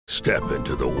Step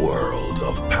into the world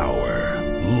of power,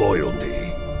 loyalty,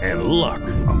 and luck.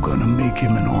 I'm gonna make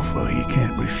him an offer he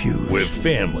can't refuse. With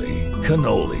family,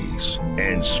 cannolis,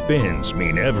 and spins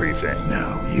mean everything.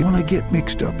 Now, you wanna get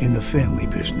mixed up in the family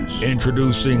business.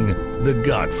 Introducing The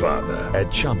Godfather at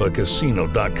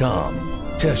ChumbaCasino.com.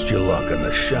 Test your luck in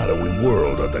the shadowy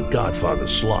world of The Godfather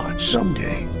slot.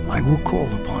 Someday, I will call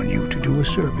upon you to do a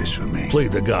service for me. Play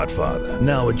The Godfather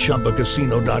now at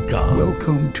ChumbaCasino.com.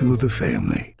 Welcome to the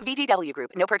family. VGW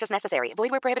Group. No purchase necessary. Void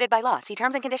where prohibited by law. See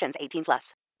terms and conditions.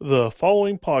 18+. The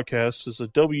following podcast is a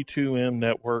W2M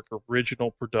Network original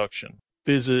production.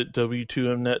 Visit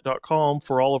W2Mnet.com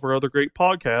for all of our other great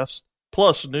podcasts,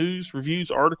 plus news, reviews,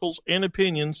 articles, and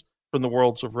opinions from the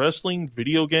worlds of wrestling,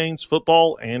 video games,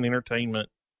 football, and entertainment.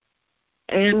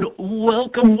 And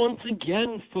welcome once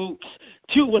again, folks,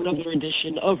 to another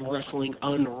edition of Wrestling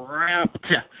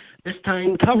Unwrapped. This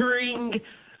time covering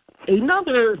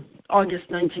another August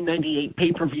 1998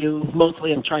 pay-per-view.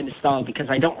 Mostly I'm trying to stall because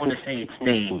I don't want to say its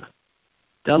name.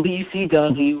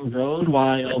 WCW Road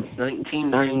Wild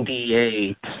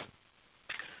 1998.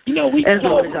 You know, as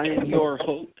always, I am your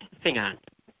host. Hang on.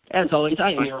 As always,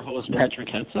 I am your host, Patrick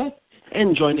Hetza.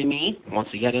 And joining me,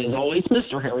 once again, as always,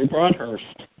 Mr. Harry Broadhurst.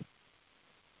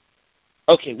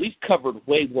 Okay, we've covered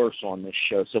way worse on this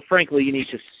show, so frankly, you need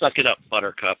to suck it up,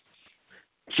 Buttercup.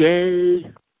 Jay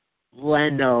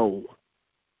Leno.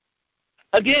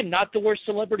 Again, not the worst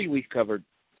celebrity we've covered.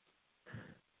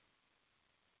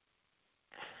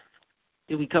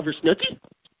 Did we cover Snooki?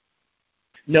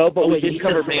 No, but we did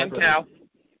cover Mancow.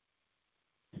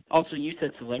 Also, you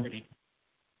said celebrity.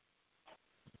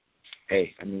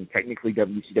 Hey, I mean, technically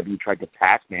WCW tried to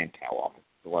pass Mancow off as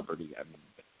celebrity. I mean,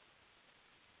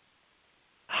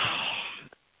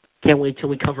 can't wait till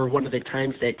we cover one of the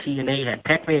times that TNA had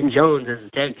Pac-Man Jones as a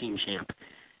tag team champ.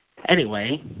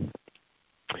 Anyway,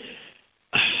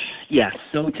 yes,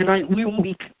 so tonight we will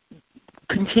be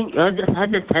continuing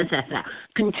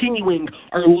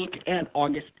our look at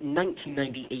August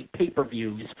 1998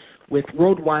 pay-per-views with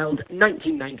Road Wild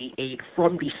 1998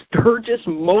 from the Sturgis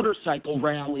Motorcycle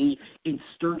Rally in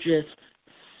Sturgis,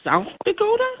 South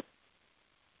Dakota?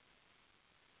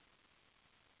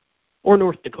 Or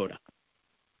North Dakota?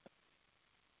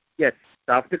 Yes,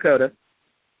 South Dakota.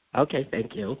 Okay,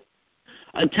 thank you.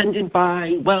 Attended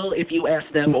by, well, if you ask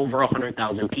them, over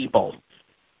 100,000 people.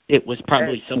 It was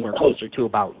probably somewhere closer to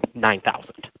about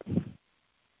 9,000.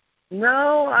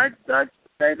 No, I'd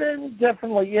say then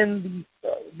definitely in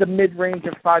the mid-range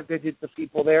of 5 digits of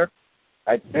people there.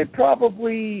 I'd say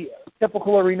probably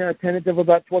typical arena attendance of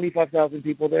about 25,000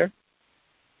 people there.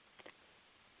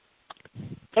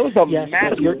 That was a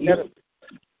massive setup.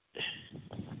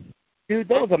 Dude,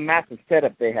 that was a massive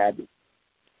setup they had.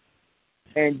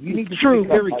 And you need to true,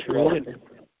 very true.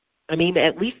 I mean,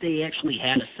 at least they actually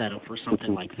had a setup for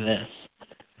something like this.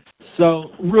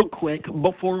 So, real quick,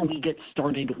 before we get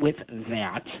started with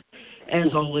that,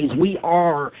 as always, we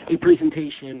are a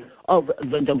presentation of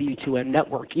the W2M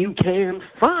Network. You can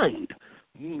find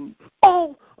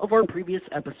all of our previous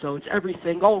episodes,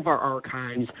 everything, all of our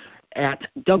archives at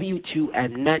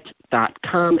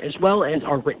W2Mnet.com, as well as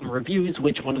our written reviews,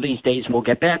 which one of these days we'll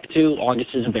get back to.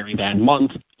 August is a very bad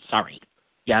month. Sorry.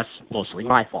 Yes, mostly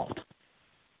my fault.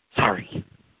 Sorry.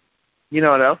 You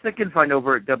know what else they can find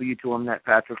over at W2Mnet,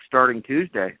 Patrick, starting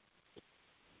Tuesday?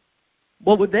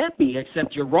 What would that be,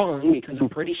 except you're wrong, because I'm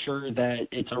pretty sure that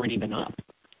it's already been up.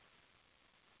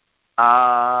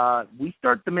 We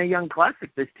start the Mae Young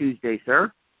Classic this Tuesday,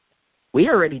 sir. We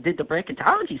already did the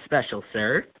bracketology special,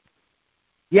 sir.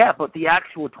 Yeah, but the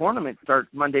actual tournament starts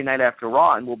Monday night after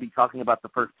Raw, and we'll be talking about the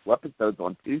first 2 episodes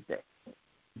on Tuesday.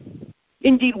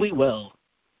 Indeed we will.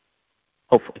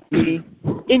 Hopefully.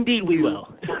 Indeed we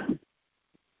will.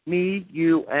 Me,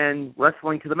 you, and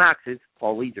Wrestling to the Max's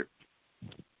Paul Leader.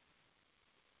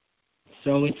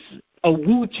 So it's a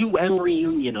Wu2M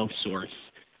reunion of sorts.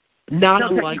 Not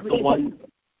unlike the one...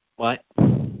 What?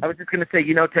 I was just going to say,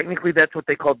 you know, technically that's what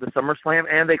they called the SummerSlam,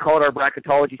 and they called our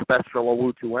bracketology special a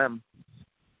Wu2M.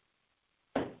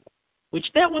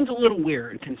 Which that one's a little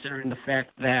weird, considering the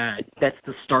fact that that's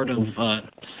the start of a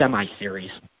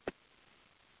semi-series.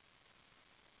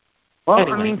 Well,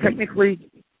 anyway. I mean,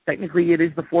 technically it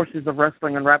is the forces of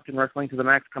Wrestling Unwrapped and Wrestling to the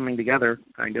Max coming together,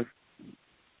 kind of.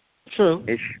 True.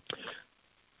 Ish.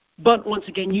 But once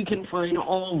again, you can find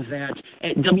all of that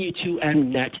at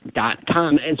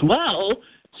W2Mnet.com as well.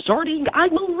 Starting, I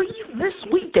believe, this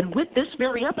week, and with this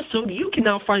very episode, you can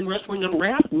now find Wrestling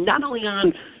Unwrapped not only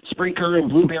on Spreaker and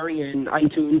Blueberry and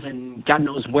iTunes and God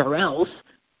knows where else,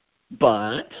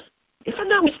 but if I'm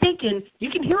not mistaken, you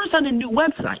can hear us on a new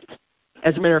website.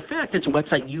 As a matter of fact, it's a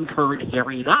website you've heard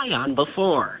Harry and I on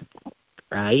before,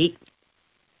 right?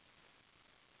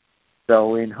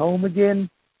 Going home again.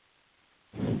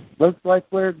 Looks like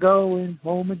we're going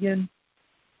home again.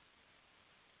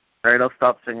 All right, I'll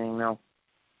stop singing now.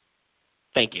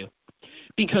 Thank you.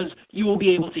 Because you will be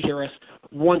able to hear us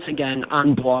once again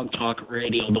on Blog Talk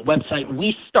Radio, the website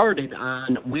we started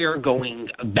on. We're going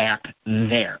back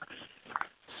there.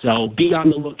 So be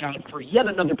on the lookout for yet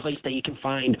another place that you can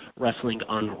find Wrestling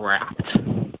Unwrapped.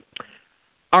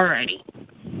 Alrighty.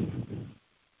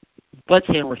 Let's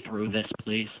hammer through this,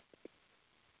 please.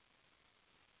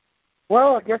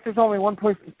 Well, I guess there's only one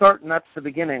place to start, and that's the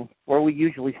beginning, where we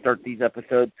usually start these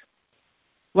episodes.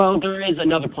 Well, there is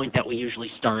another point that we usually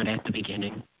start at the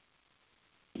beginning.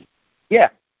 Yeah,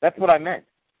 that's what I meant.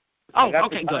 Oh,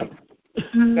 okay, good.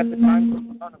 Got the time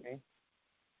in front of me.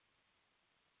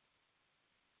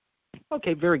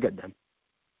 Okay, very good then.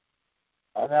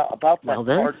 About that Well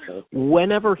then, card show.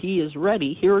 whenever he is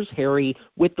ready, here's Harry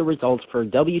with the results for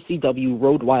WCW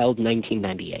Road Wild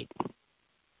 1998.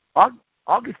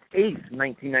 August 8th,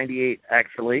 1998,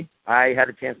 actually. I had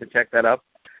a chance to check that up.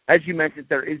 As you mentioned,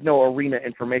 there is no arena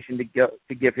information to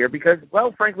give here because,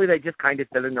 well, frankly, they just kind of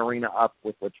set an arena up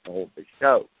with which to hold the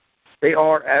show. They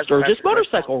are, as Sturgis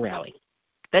Motorcycle Rally.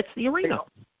 That's the arena.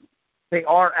 They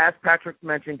are, as Patrick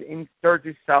mentioned, in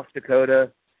Sturgis, South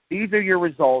Dakota. These are your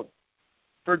results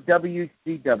for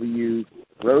WCW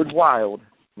Road Wild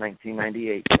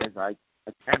 1998 as I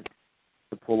attempt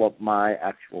to pull up my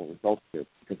actual results here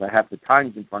because I have the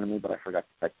times in front of me, but I forgot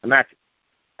to check the matches.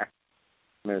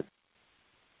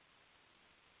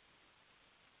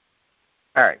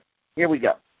 All right, here we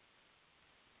go.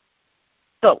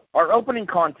 So, our opening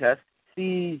contest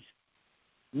sees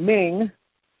Ming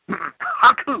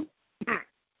Haku.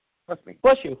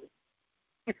 Bless you.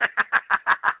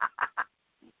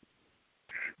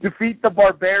 Defeat the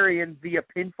Barbarian via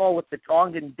pinfall with the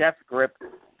Tongan Death Grip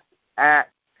at...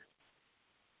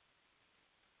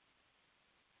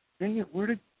 Where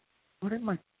did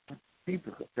my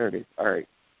paper go? There it is. All right.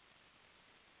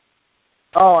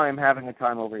 Oh, I am having a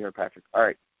time over here, Patrick. All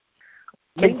right.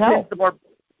 Ming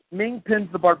pins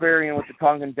the Barbarian with the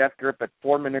Tongan Death Grip at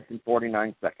 4 minutes and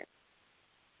 49 seconds.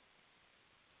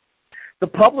 The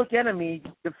Public Enemy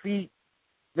defeat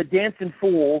the Dancing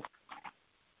Fools.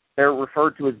 They're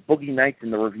referred to as Boogie Nights in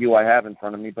the review I have in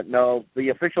front of me, but no, the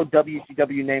official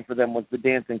WCW name for them was the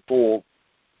Dancing Fools.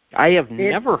 I have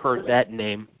never heard that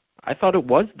name. I thought it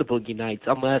was the Boogie Nights,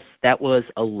 unless that was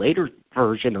a later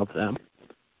version of them.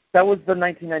 That was the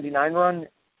 1999 run.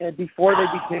 And before they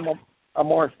became a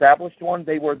more established one,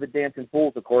 they were the Dancing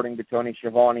Fools, according to Tony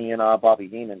Schiavone and Bobby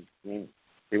Heenan. I mean,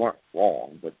 they weren't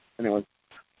wrong, but anyway.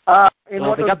 Well,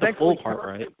 they got the full part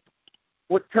right.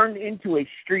 What turned into a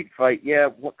street fight,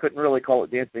 couldn't really call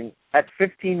it dancing, at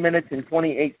 15 minutes and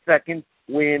 28 seconds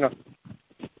when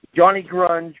Johnny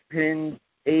Grunge pins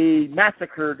a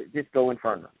massacred Disco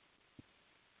Inferno.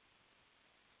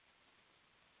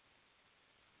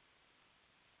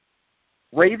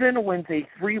 Raven wins a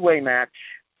three-way match,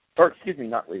 not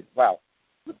Raven, wow.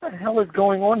 What the hell is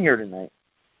going on here tonight?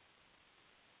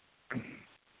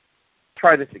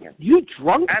 Try this again. You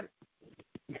drunk?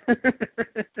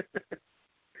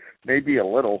 Maybe a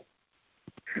little.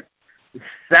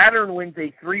 Saturn wins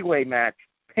a three-way match,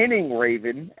 pinning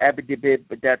Raven, Abidibib,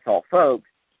 but that's all, folks,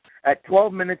 at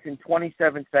 12 minutes and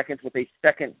 27 seconds with a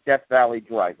second Death Valley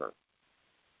driver.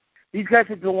 These guys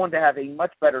would go on to have a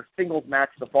much better singles match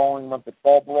the following month at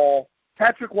Fall Brawl.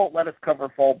 Patrick won't let us cover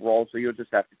Fall Brawl, so you'll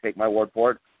just have to take my word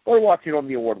for it, or watch it on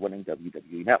the award-winning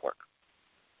WWE Network.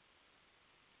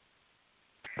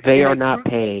 They are not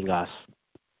paying us.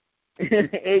 In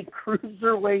a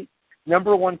Cruiserweight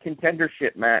 #1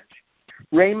 contendership match,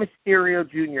 Rey Mysterio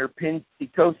Jr. pins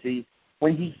Sikosi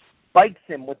when he spikes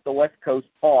him with the West Coast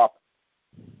Pop.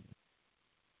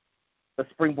 The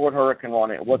Springboard Hurricane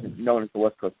on it. It wasn't known as the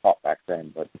West Coast Pop back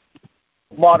then, but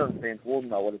modern fans will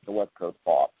know it as the West Coast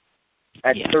Pop.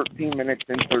 At 13 minutes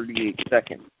and 38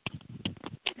 seconds.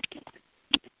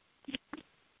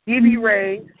 Stevie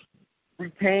Ray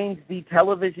retains the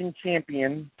television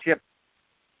championship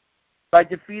by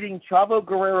defeating Chavo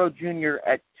Guerrero Jr.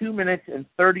 at 2 minutes and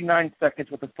 39 seconds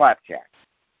with a slapjack.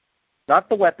 Not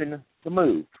the weapon, the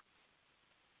move.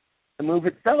 The move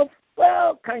itself,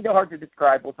 well, kind of hard to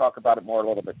describe. We'll talk about it more a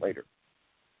little bit later.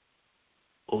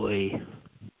 Oy.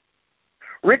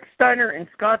 Rick Steiner and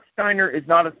Scott Steiner is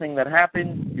not a thing that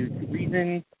happened due to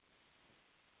reasons.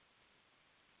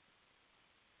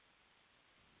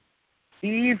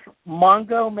 Steve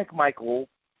Mongo McMichael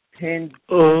pins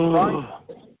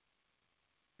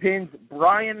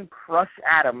Brian Crush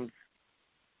Adams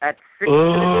at 6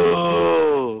 minutes.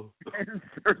 and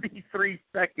 33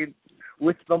 seconds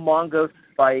with the Mongo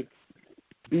Spike,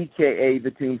 BKA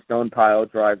the Tombstone Pile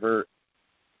Driver.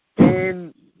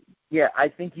 And, yeah, I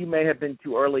think you may have been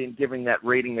too early in giving that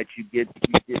rating that you did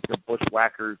to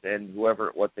Bushwhackers and whoever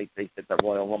it was they faced at the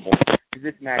Royal Rumble. Because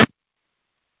this match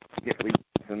gets least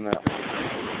than that.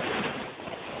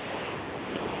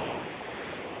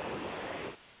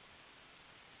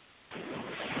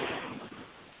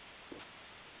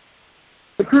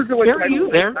 The Cruiserweight Are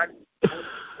you there?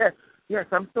 Yes,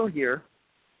 I'm still here.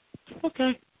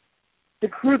 Okay. The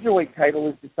Cruiserweight title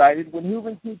is decided when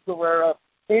Juventud Guerrera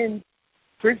pinned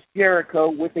Chris Jericho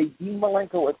with a Dean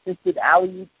Malenko-assisted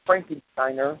alley-oop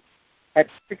Frankensteiner at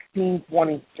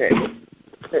 16:26.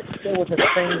 There was a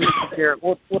thing there.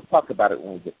 We'll talk about it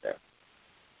when we get there.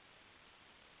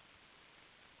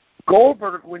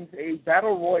 Goldberg wins a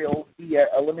Battle Royal via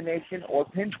elimination or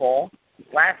pinfall,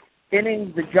 last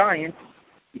pinning the Giant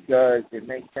because it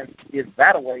makes sense to give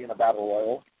that away in a Battle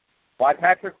Royal. Why,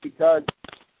 Patrick? Because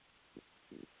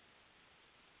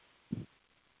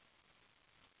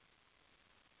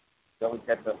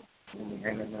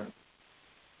hang in there.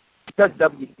 Because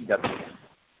WCW.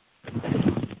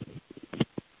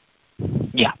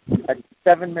 Yeah. At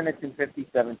 7 minutes and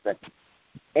 57 seconds.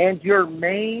 And your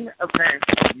main event,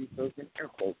 use those in air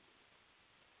quotes,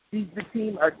 sees the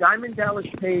team of Diamond Dallas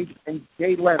Page and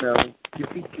Jay Leno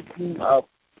defeat the team of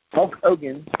Hulk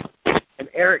Hogan and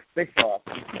Eric Bischoff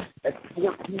at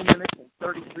 14 minutes and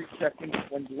 33 seconds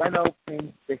when Leno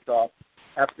pins Bischoff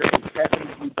after a Kevin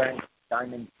Eubanks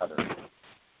Diamond Cutter.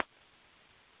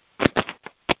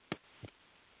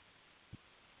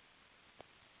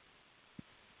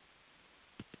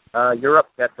 You're up,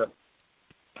 Tessa.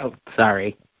 Oh,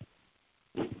 sorry.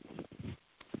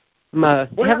 I'm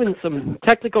having some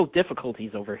technical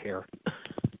difficulties over here.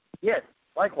 Yes,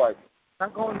 likewise.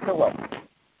 Not going so well.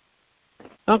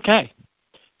 Okay.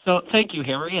 So thank you,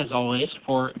 Harry, as always,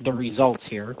 for the results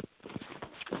here.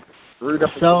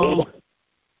 So,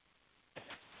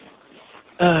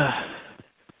 oh,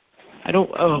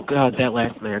 God, that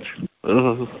last match.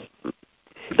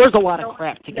 There's a lot of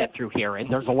crap to get through here, and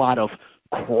there's a lot of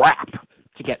crap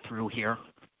to get through here.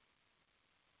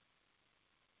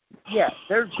 Yeah,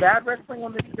 there's bad wrestling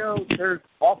on this show, there's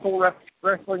awful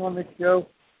wrestling on this show,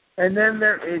 and then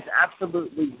there is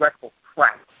absolutely reckless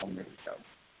crap on this show.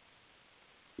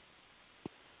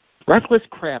 Reckless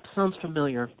crap. Sounds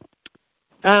familiar.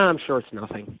 I'm sure it's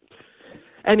nothing.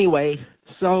 Anyway,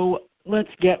 so let's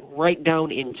get right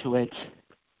down into it.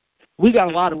 We got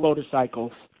a lot of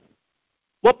motorcycles.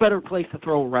 What better place to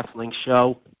throw a wrestling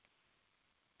show?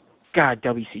 God,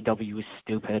 WCW is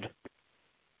stupid.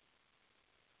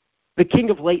 The king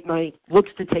of late night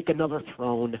looks to take another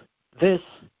throne. This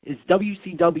is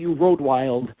WCW Road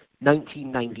Wild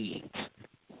 1998.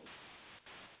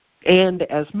 And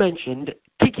as mentioned,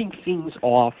 kicking things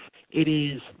off, it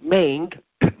is Mang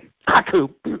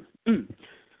Haku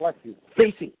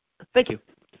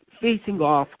facing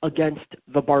off against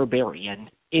the Barbarian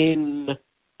in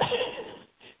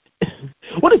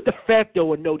what is de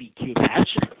facto a no DQ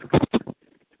match.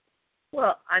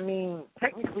 Well, I mean,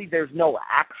 technically there's no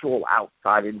actual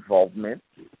outside involvement.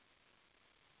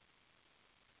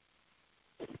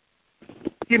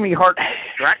 Jimmy Hart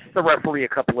distracts the referee a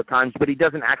couple of times, but he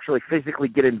doesn't actually physically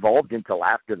get involved until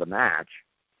after the match.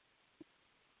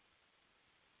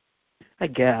 I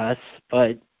guess,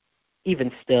 but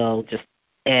even still, just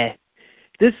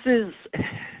This is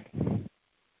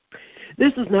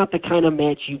not the kind of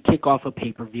match you kick off a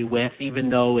pay-per-view with, even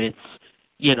though it's,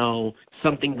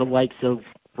 something the likes of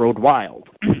Road Wild.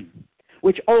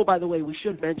 Which, oh, by the way, we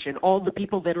should mention, all the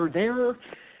people that are there,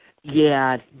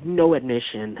 no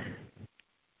admission.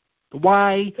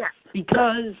 Why? Yeah.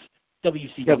 Because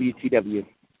WCW.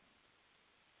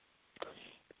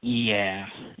 Yeah.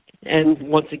 And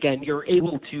once again, you're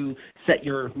able to set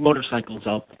your motorcycles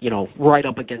up, right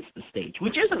up against the stage,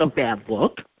 which isn't a bad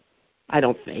look, I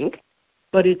don't think,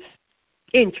 but it's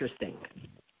interesting.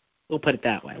 We'll put it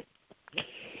that way.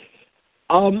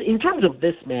 In terms of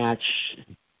this match,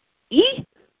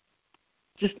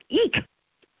 just eek.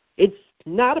 It's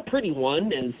not a pretty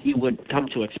one, as you would come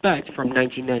to expect from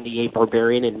 1998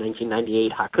 Barbarian and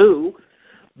 1998 Haku,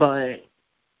 but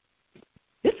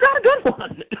it's not a good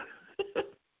one.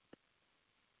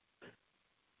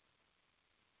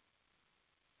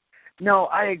 No,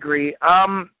 I agree.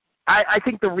 I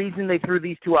think the reason they threw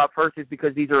these two out first is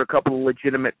because these are a couple of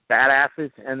legitimate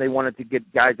badasses, and they wanted to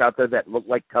get guys out there that look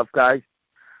like tough guys,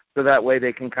 so that way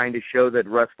they can kind of show that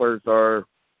wrestlers are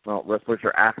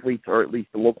athletes, or at least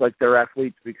look like they're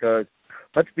athletes, because,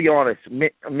 let's be honest,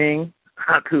 Ming,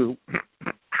 Haku,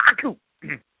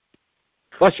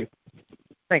 Bless you.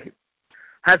 Thank you.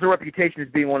 Has a reputation as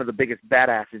being one of the biggest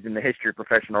badasses in the history of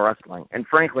professional wrestling. And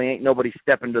frankly, ain't nobody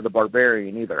stepping to the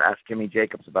Barbarian either. Ask Jimmy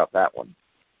Jacobs about that one.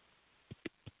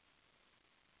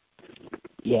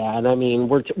 Yeah, and I mean,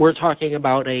 we're talking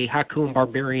about a Haku and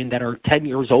Barbarian that are 10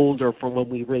 years older from when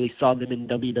we really saw them in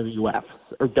WWF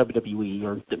or WWE,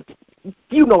 or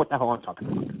you know what the hell I'm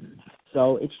talking about.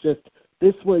 So it's just,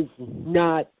 this was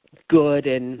not good,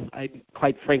 and I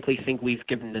quite frankly think we've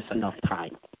given this enough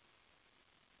time.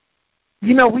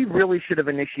 You know, we really should have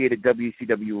initiated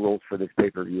WCW rules for this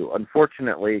pay-per-view.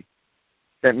 Unfortunately,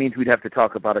 that means we'd have to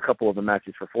talk about a couple of the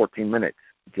matches for 14 minutes,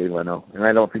 Jay Leno, and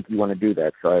I don't think you want to do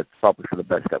that, so it's probably for the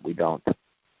best that we don't.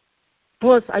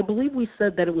 Plus, I believe we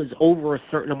said that it was over a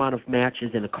certain amount of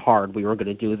matches in a card we were going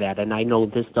to do that, and I know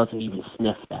this doesn't even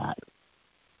sniff that.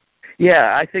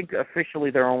 Yeah, I think officially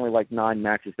there are only like 9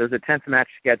 matches. There's a 10th match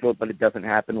scheduled, but it doesn't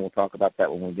happen. We'll talk about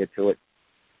that when we get to it.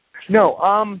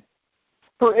 No,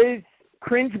 for as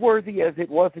cringeworthy as it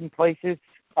was in places,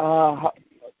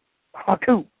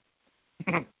 Haku.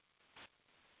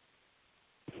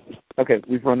 Okay,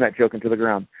 we've run that joke into the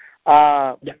ground.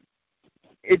 Yeah.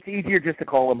 It's easier just to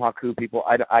call him Haku, people.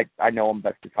 I know him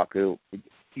best as Haku.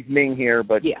 He's Ming here,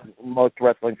 but most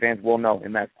wrestling fans will know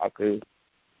him as Haku.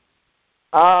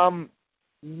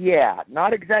 Yeah,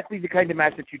 not exactly the kind of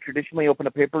match that you traditionally open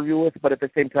a pay-per-view with, but at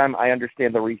the same time, I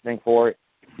understand the reasoning for it.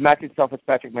 The match itself, as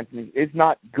Patrick mentioned, is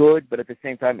not good, but at the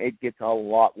same time, it gets a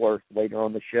lot worse later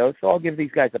on the show, so I'll give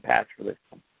these guys a pass for this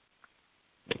one.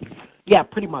 Yeah,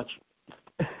 pretty much.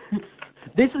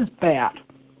 This is bad.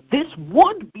 This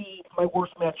would be my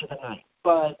worst match of the night,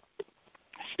 but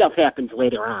stuff happens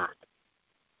later on.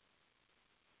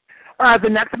 The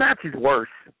next match is worse.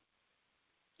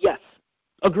 Yes,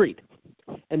 agreed.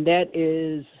 And that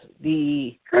is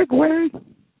the Boogie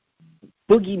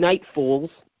Night Fools.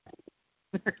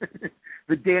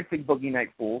 The Dancing Boogie Night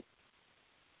Fools.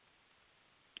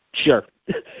 Sure.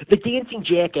 The Dancing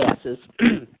Jackasses.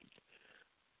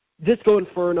 Disco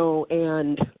Inferno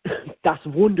and Das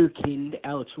Wunderkind,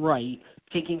 Alex Wright,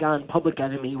 taking on Public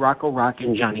Enemy, Rocco Rock,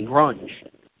 and Johnny Grunge.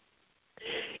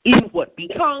 In what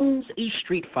becomes a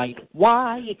street fight.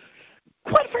 Why?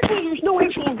 Quite frankly, there's no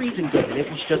actual reason given. It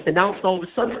was just announced all of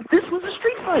a sudden this was a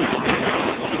street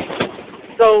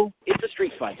fight. So, it's a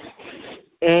street fight.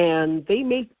 And they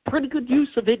make pretty good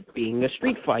use of it being a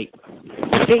street fight.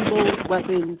 Tables,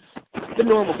 weapons, the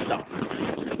normal stuff.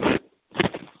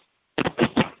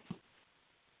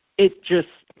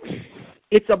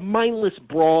 It's a mindless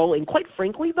brawl, and quite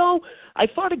frankly, though, I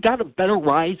thought it got a better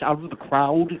rise out of the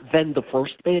crowd than the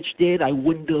first match did. I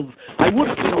would have been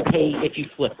okay if you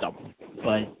flipped them,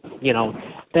 but you know,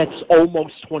 that's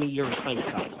almost 20 years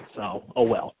hindsight. So, oh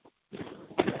well.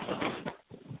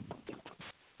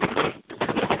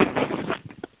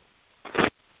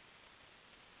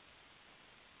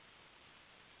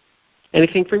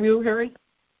 Anything from you, Harry?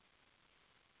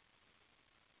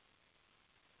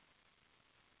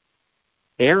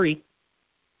 Harry.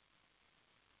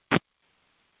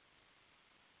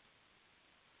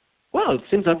 Well, it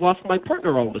seems I've lost my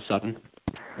partner all of a sudden.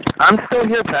 I'm still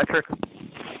here, Patrick.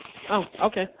 Oh,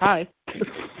 okay. Hi.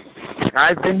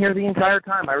 I've been here the entire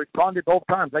time. I responded both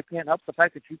times. I can't help the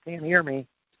fact that you can't hear me.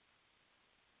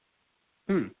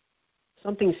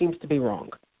 Something seems to be wrong.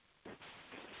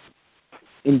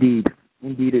 Indeed.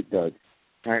 Indeed it does.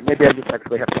 All right, maybe I just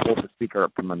actually have to hold the speaker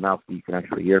up to my mouth so you can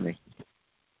actually hear me.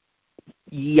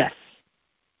 Yes.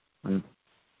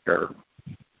 Sure.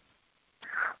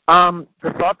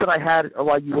 The thought that I had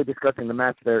while you were discussing the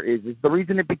match there is the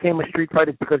reason it became a street fight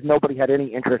is because nobody had any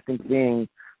interest in seeing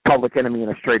Public Enemy in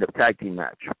a straight-up tag team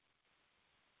match.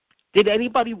 Did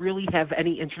anybody really have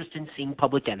any interest in seeing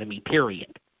Public Enemy,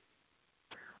 period?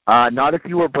 Not if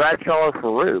you were Bradshaw or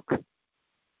Farouk.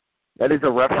 That is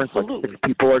a reference that 6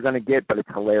 people are going to get, but it's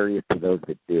hilarious to those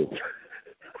that do.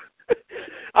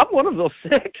 I'm one of those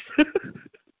 6.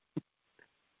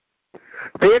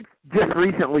 They had just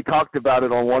recently talked about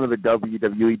it on one of the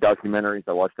WWE documentaries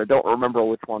I watched. I don't remember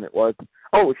which one it was.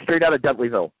 Oh, it's straight out of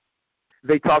Dudleyville.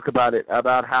 They talk about it,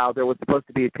 about how there was supposed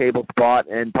to be a table spot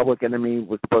and Public Enemy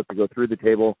was supposed to go through the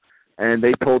table, and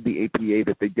they told the APA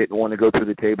that they didn't want to go through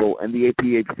the table, and the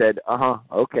APA said,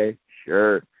 okay,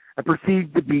 sure, and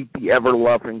proceeded to beat the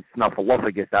ever-loving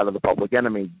Snuffleupagus out of the Public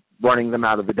Enemy, running them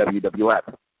out of the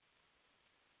WWF.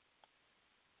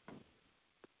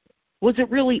 Was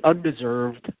it really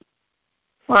undeserved?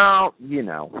 Well, you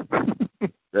know,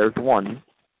 there's one.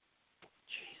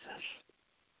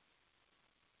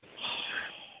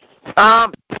 Jesus.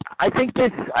 I think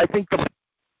the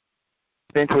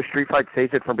into a street fight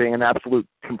saves it from being an absolute,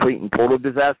 complete, and total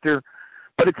disaster,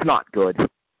 but it's not good.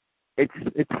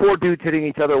 it's four dudes hitting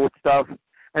each other with stuff,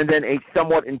 and then a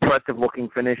somewhat impressive-looking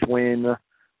finish when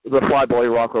the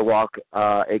Flyboy Rock,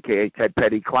 a.k.a. Ted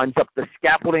Petty, climbs up the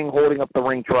scaffolding holding up the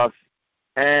ring truss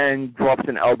and drops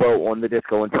an elbow on the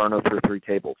Disco Inferno through 3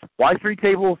 tables. Why 3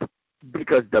 tables?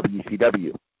 Because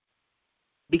WCW.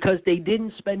 Because they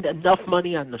didn't spend enough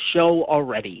money on the show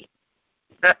already.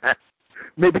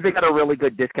 Maybe they got a really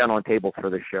good discount on tables for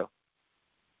this show.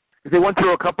 They went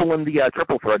through a couple in the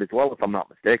triple threat as well, if I'm not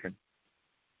mistaken.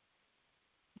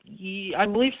 Yeah, I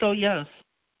believe so, yes.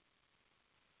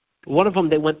 One of them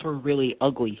they went through really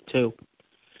ugly, too.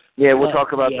 Yeah, we'll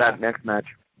talk about that next match.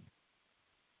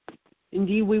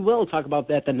 Indeed, we will talk about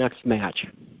that the next match.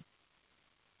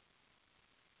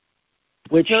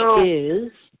 Which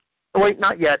is... Oh, wait,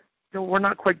 not yet. So we're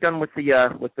not quite done with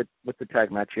the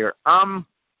tag match here.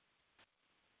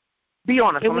 Be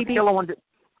honest, on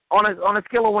a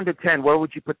scale of 1 to 10, where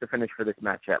would you put the finish for this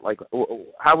match at? Like,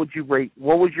 how would you rate?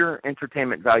 What was your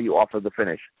entertainment value off of the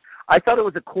finish? I thought it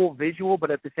was a cool visual,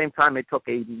 but at the same time, it took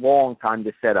a long time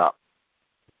to set up.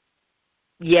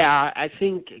 Yeah, I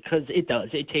think because it does.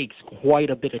 It takes quite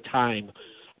a bit of time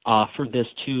for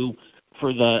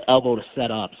the elbow to set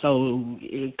up. So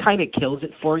it kind of kills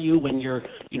it for you when you're,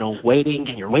 waiting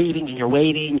and you're waiting and you're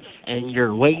waiting and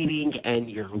you're waiting and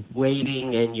you're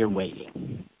waiting and you're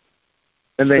waiting.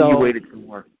 And then you waited some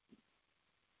more.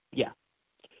 Yeah.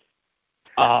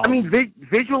 I mean,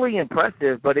 visually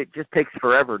impressive, but it just takes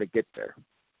forever to get there.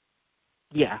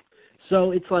 Yeah.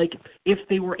 So it's like, if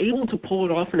they were able to pull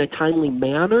it off in a timely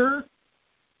manner,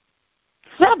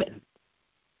 7.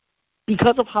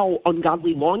 Because of how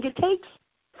ungodly long it takes,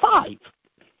 5.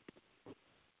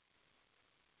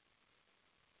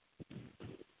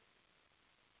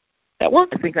 That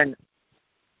works?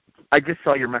 I just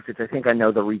saw your message. I think I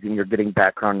know the reason you're getting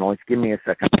background noise. Give me a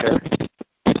second, sir.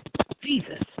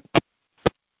 Jesus.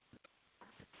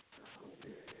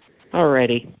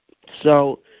 Alrighty.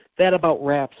 So that about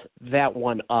wraps that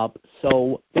one up.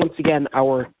 So once again,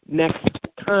 our next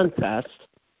contest.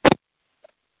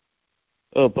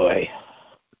 Oh boy.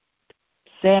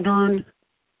 Saturn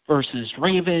versus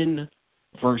Raven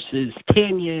versus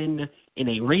Canyon in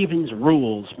a Raven's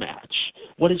Rules match.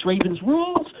 What is Raven's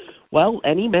Rules? Well,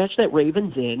 any match that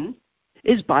Raven's in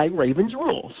is by Raven's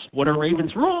Rules. What are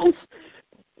Raven's Rules?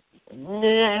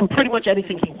 Pretty much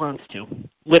anything he wants to.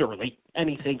 Literally,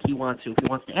 anything he wants to. If he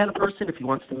wants to add a person, if he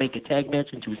wants to make a tag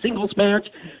match into a singles match,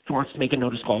 if he wants to make a no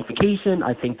disqualification,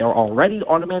 I think they're already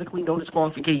automatically no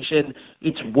disqualification.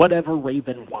 It's whatever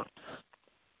Raven wants.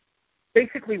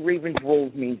 Basically, Raven's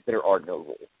Rules means there are no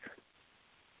rules.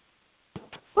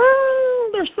 Well,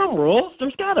 there's some rules.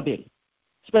 There's got to be.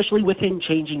 Especially within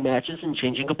changing matches and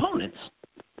changing opponents.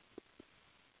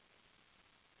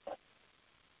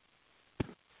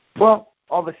 Well,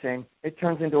 all the same, it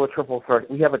turns into a triple threat.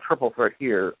 We have a triple threat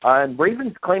here. And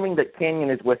Raven's claiming that Canyon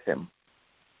is with him.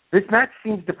 This match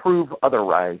seems to prove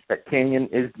otherwise, that Canyon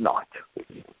is not.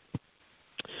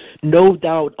 No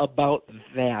doubt about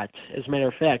that. As a matter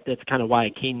of fact, that's kind of why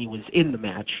Canyon was in the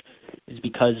match, is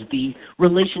because the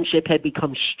relationship had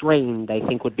become strained, I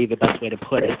think would be the best way to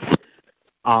put it.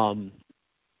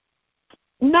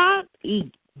 Not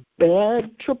a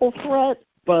bad triple threat,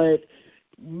 but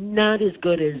not as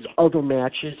good as other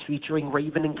matches featuring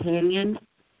Raven and Canyon.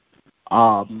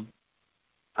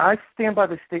 I stand by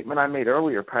the statement I made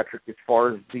earlier, Patrick, as far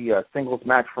as the singles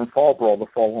match from Fall Brawl the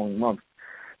following month.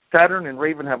 Saturn and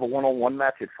Raven have a one-on-one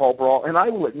match at Fall Brawl, and I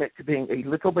will admit to being a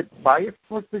little bit biased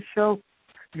towards this show,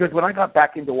 because when I got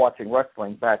back into watching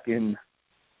wrestling back in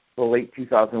the late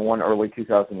 2001, early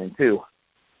 2002,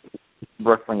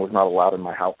 wrestling was not allowed in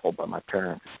my household by my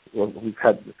parents. We've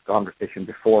had this conversation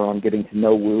before on getting to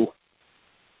know Woo.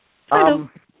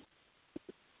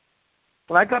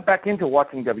 When I got back into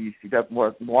watching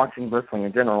WCW, watching wrestling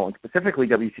in general, and specifically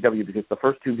WCW, because the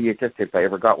first 2 VHS tapes I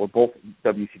ever got were both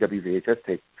WCW VHS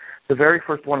tapes. The very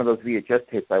first one of those VHS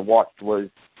tapes I watched was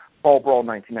Fall Brawl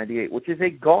 1998, which is a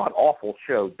god-awful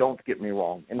show, don't get me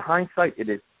wrong. In hindsight, it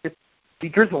is just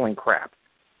drizzling crap.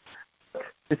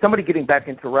 As somebody getting back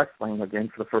into wrestling again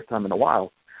for the first time in a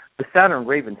while, the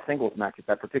Saturn-Raven singles match at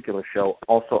that particular show,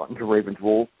 also under Raven's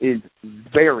Rules, is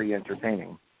very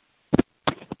entertaining.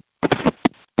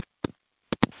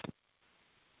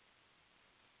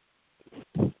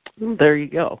 There you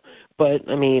go. But,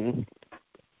 I mean,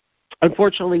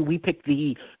 unfortunately, we picked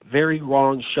the very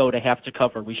wrong show to have to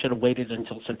cover. We should have waited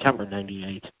until September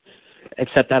 98.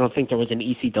 Except I don't think there was an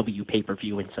ECW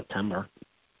pay-per-view in September.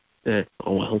 Oh,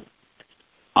 well.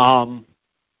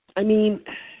 I mean,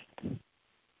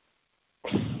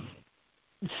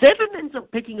 Saturn ends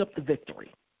up picking up the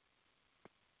victory.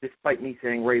 Despite me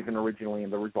saying Raven originally in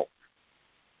the results.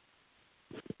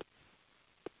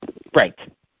 Right.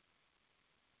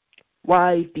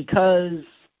 Why? Because,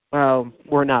 well,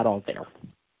 we're not all there.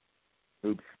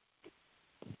 Oops.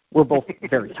 We're both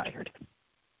very tired.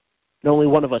 And only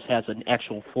one of us has an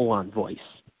actual full-on voice.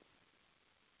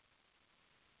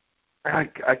 I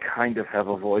kind of have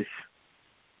a voice,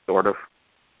 sort of.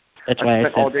 That's why I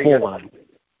said full-on.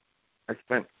 I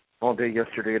spent all day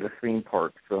yesterday at a theme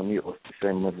park, so needless to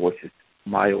say, my voice is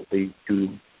mildly to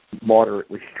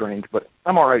moderately strange, but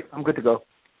I'm all right. I'm good to go.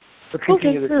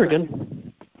 Okay, very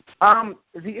good.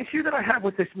 The issue that I have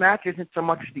with this match isn't so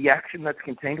much the action that's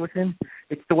contained within,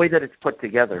 it's the way that it's put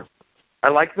together. I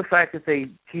like the fact that they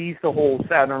tease the whole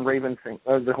Saturn Raven thing,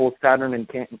 the whole Saturn and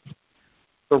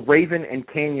the Raven and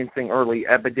Canyon thing early,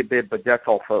 but that's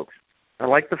all, folks. I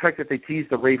like the fact that they teased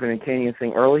the Raven and Canyon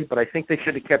thing early, but I think they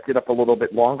should have kept it up a little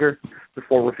bit longer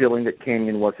before revealing that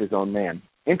Canyon was his own man.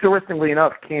 Interestingly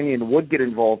enough, Canyon would get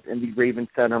involved in the Raven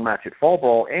Saturn match at Fall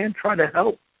Brawl and try to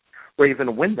help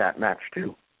Raven win that match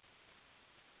too.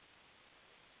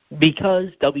 Because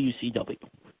WCW.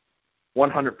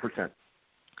 100%.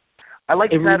 I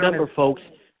like. And remember, folks,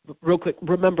 real quick.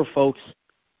 Remember, folks,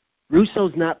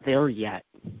 Russo's not there yet.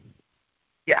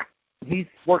 Yeah, he's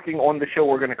working on the show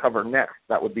we're going to cover next.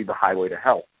 That would be the Highway to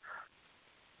Hell.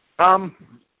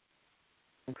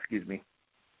 Excuse me.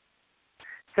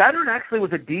 Saturn actually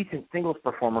was a decent singles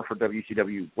performer for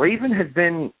WCW. Raven has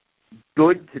been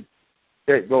good to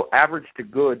average to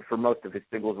good for most of his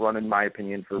singles run, in my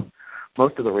opinion, for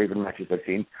most of the Raven matches I've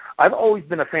seen. I've always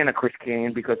been a fan of Chris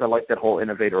Canyon because I like that whole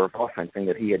innovator of offense thing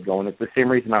that he had going. It's the same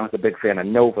reason I was a big fan of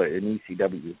Nova in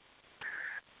ECW.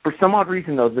 For some odd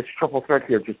reason, though, this triple threat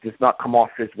here just does not come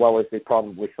off as well as they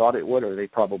probably thought it would or they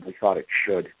probably thought it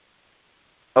should.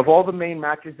 Of all the main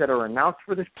matches that are announced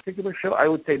for this particular show, I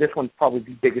would say this one's probably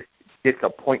the biggest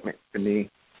disappointment to me,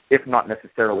 if not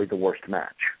necessarily the worst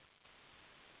match.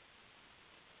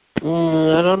 I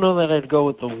don't know that I'd go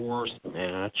with the worst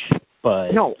match,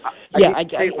 but no, I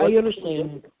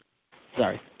understand.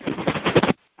 Sorry.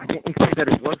 I didn't say that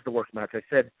it was the worst match. I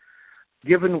said,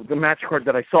 given the match card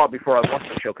that I saw before I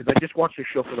watched the show, because I just watched the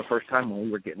show for the first time when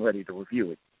we were getting ready to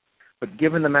review it. But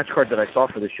given the match card that I saw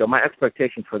for this show, my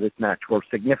expectations for this match were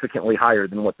significantly higher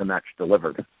than what the match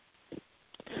delivered.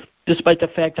 Despite the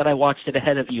fact that I watched it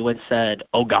ahead of you and said,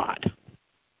 oh, God.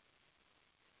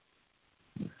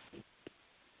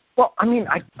 Well, I mean,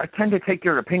 I tend to take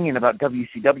your opinion about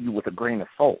WCW with a grain of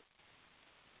salt.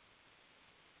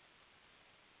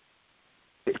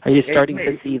 Are you starting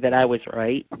to see that I was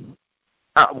right?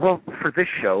 Well, for this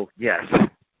show, yes.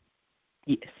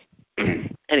 Yes.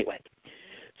 Anyway,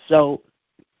 so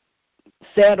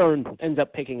Saturn ends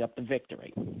up picking up the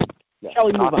victory. Yeah, shall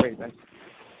we move on?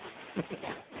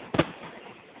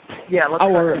 Yeah,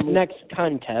 our next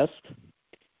contest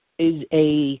is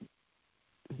if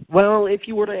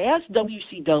you were to ask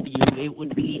WCW, it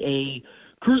would be a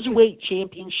Cruiserweight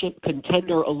Championship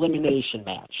Contender Elimination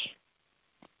Match.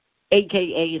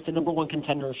 AKA, it's a number one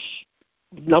contenders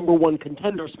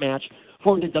match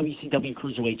for the WCW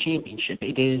Cruiserweight Championship.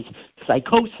 It is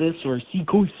Psychosis, or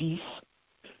Psychosis,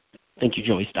 thank you,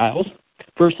 Joey Styles,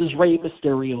 versus Rey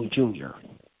Mysterio Jr.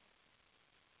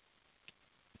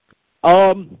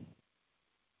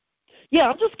 Yeah,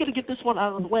 I'm just going to get this one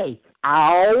out of the way.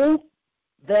 Ow!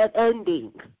 That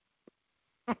ending.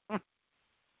 Yeah.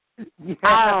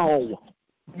 Ow!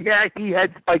 Yeah, he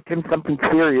had spiked him something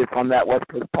serious on that West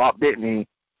Coast pop, didn't he?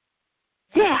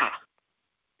 Yeah.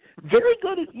 Very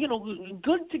good,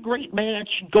 good to great match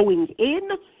going in,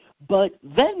 but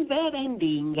then that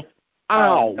ending,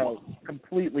 ow. No,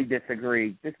 completely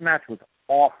disagree. This match was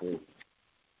awful.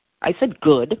 I said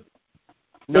good.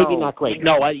 No. Maybe not great.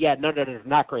 No,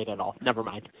 not great at all. Never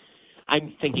mind.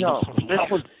 I'm thinking of something else.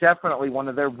 This was definitely one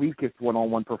of their weakest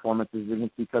one-on-one performances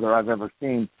against each other I've ever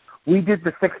seen. We did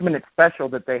the 6-minute special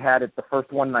that they had at the first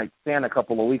One Night Stand a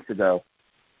couple of weeks ago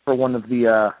for one of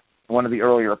the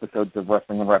earlier episodes of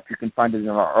Wrestling Unwrapped. You can find it in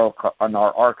our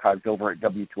archives over at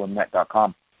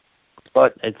W2Mnet.com.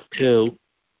 But it's 2.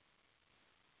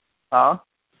 Huh?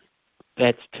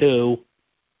 That's 2.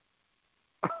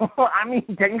 I mean,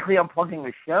 technically, I'm plugging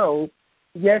the show.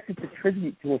 Yes, it's a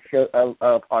tribute to a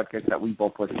podcast that we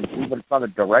both listen to, but it's not a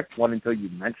direct one until you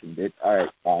mentioned it. All right,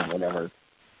 fine, whatever.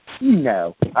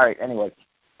 All right, anyway,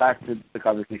 back to the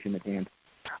conversation at hand.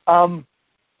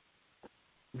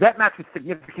 That match was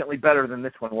significantly better than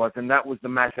this one was, and that was the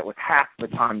match that was half the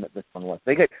time that this one was.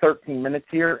 They get 13 minutes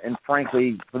here, and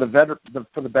frankly, for the better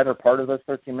part of those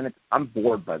 13 minutes, I'm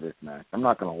bored by this match. I'm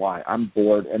not going to lie. I'm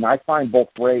bored, and I find both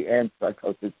Ray and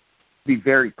Psychosis to be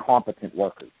very competent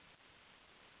workers.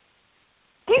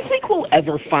 Do you think we'll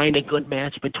ever find a good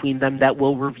match between them that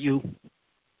we'll review?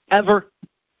 Ever?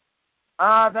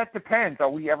 That depends. Are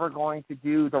we ever going to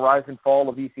do the rise and fall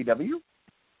of ECW?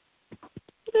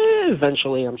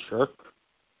 Eventually, I'm sure.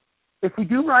 If we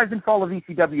do rise and fall of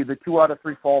ECW, the 2 out of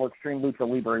 3 fall Extreme Lucha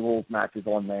Libre Rules match is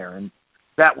on there, and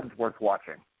that one's worth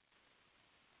watching.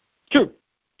 True.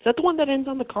 Is that the one that ends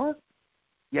on the car?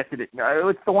 Yes, it is. No,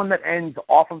 it's the one that ends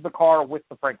off of the car with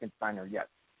the Frankensteiner, yes.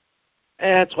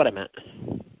 That's what I meant.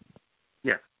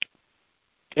 Yes.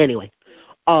 Anyway.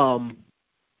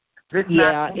 This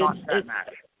match was not that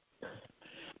match.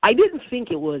 I didn't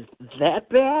think it was that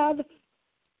bad.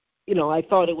 You know, I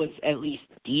thought it was at least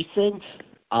decent.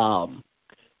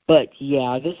 But,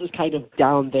 yeah, this is kind of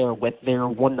down there with their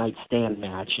one-night stand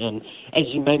match. And as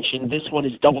you mentioned, this one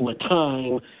is double the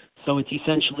time, so it's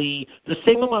essentially the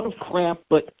same amount of crap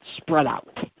but spread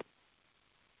out.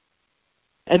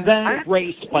 And then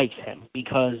Ray spikes him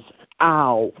because,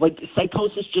 ow, like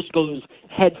Psychosis just goes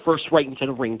head first right into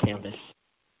the ring canvas.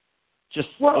 Just,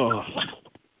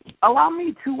 Allow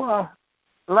me to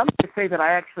say that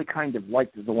I actually kind of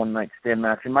liked the one-night stand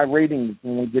match, and my ratings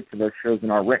when we get to those shows in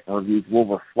our written reviews will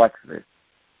reflect this.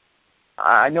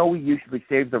 I know we usually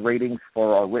save the ratings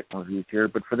for our written reviews here,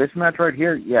 but for this match right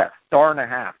here, yes,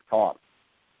 1.5 top.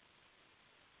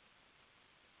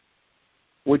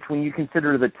 Which, when you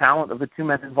consider the talent of the 2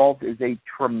 men involved, is a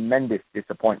tremendous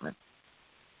disappointment.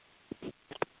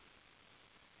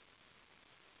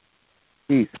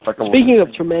 Jeez, Speaking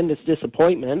of tremendous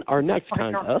disappointment, our next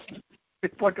contest.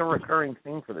 It's like a recurring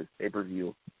theme for this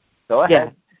pay-per-view. Go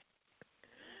ahead.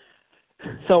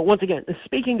 Yeah. So, once again,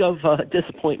 speaking of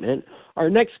disappointment, our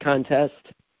next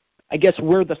contest, I guess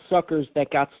we're the suckers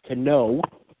that got to know.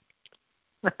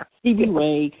 Stevie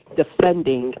Ray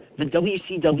defending the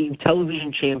WCW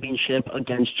Television Championship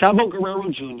against Chavo Guerrero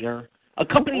Jr.,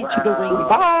 accompanied to the ring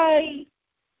by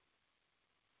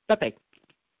Pepe.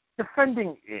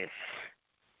 Defending-ish.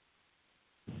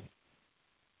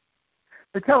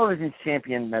 The television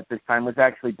champion at this time was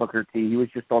actually Booker T. He was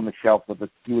just on the shelf with a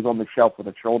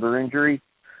shoulder injury.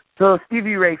 So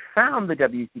Stevie Ray found the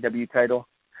WCW title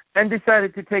and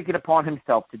decided to take it upon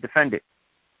himself to defend it.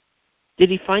 Did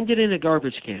he find it in a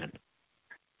garbage can?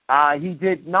 He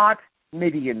did not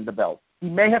midi-in the belt. He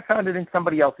may have found it in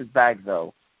somebody else's bag,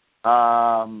 though.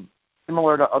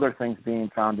 Similar to other things being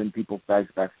found in people's bags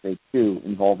backstage, too,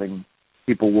 involving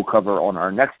people we'll cover on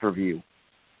our next review.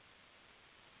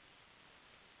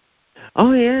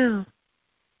 Oh, yeah.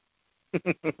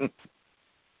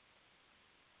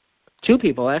 2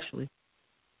 people, actually.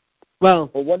 Well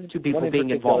 2 people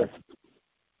being involved.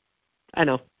 I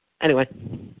know. Anyway.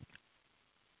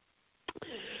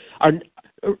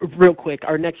 Real quick,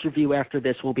 our next review after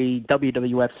this will be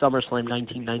WWF SummerSlam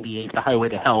 1998, The Highway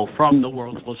to Hell, from the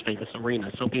world's most famous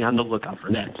arena. So be on the lookout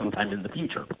for that sometime in the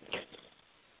future.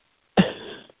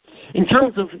 In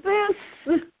terms of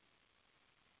this...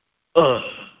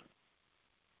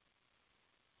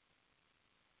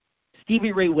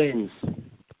 Stevie Ray wins.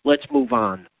 Let's move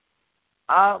on.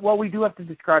 Well, we do have to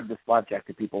describe this slapjack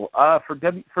to people. For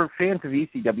fans of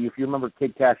ECW, if you remember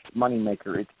Kid Cash's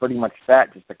Moneymaker, it's pretty much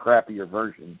that, just a crappier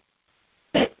version.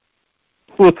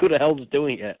 Who the hell's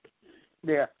doing it?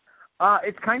 Yeah.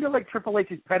 It's kind of like Triple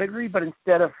H's Pedigree, but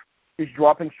instead of just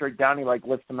dropping straight down, he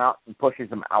lifts him out and pushes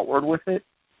him outward with it.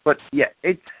 But yeah,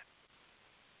 it's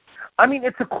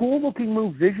a cool looking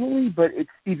move visually, but it's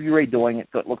Stevie Ray doing it,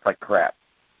 so it looks like crap.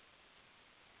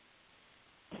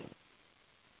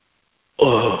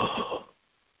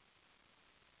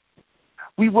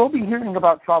 We will be hearing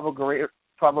about Chavo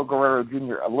Guerrero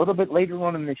Jr. a little bit later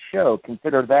on in this show.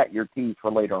 Consider that your tease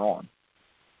for later on.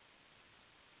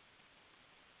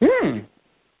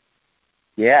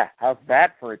 Yeah, how's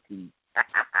that for a tease?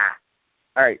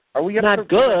 All right, are we up? Not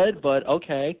good, but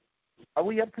okay. Are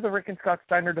we up to the Rick and Scott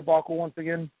Steiner debacle once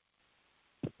again?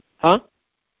 Huh?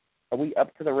 Are we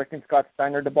up to the Rick and Scott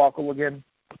Steiner debacle again?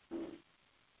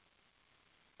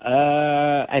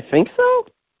 I think so.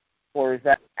 Or is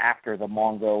that after the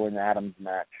Mongo and Adams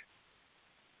match?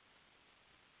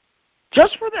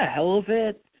 Just for the hell of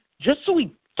it, just so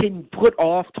we can put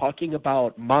off talking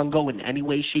about Mongo in any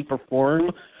way, shape, or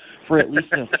form for at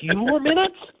least a few more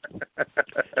minutes?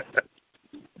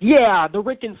 Yeah, the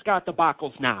Rick and Scott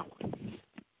debacles now.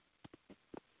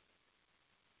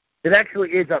 It actually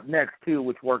is up next, too,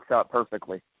 which works out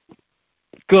perfectly.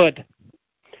 Good.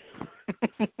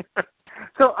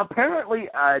 So apparently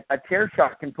a chair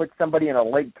shot can put somebody in a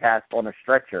leg cast on a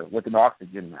stretcher with an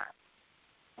oxygen mask.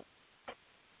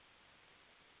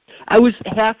 I was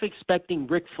half expecting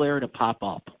Ric Flair to pop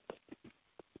up.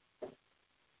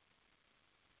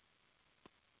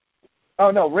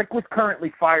 Oh, no, Rick was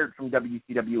currently fired from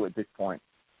WCW at this point.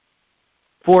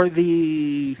 For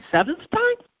the 7th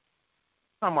time?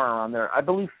 Somewhere around there. I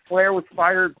believe Flair was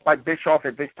fired by Bischoff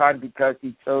at this time because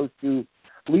he chose to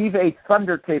leave a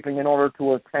Thunder taping in order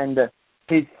to attend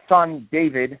his son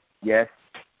David, yes,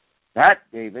 that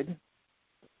David,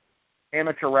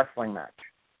 amateur wrestling match.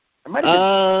 It might have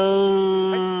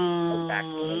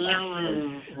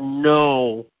been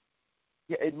no.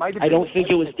 Yeah, it might have I been. don't think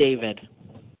it was David.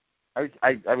 I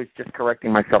was just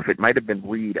correcting myself. It might have been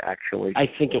Reed, actually. I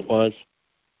think it was.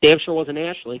 Damn sure wasn't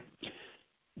Ashley.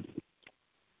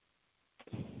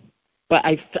 But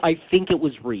I think it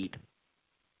was Reed.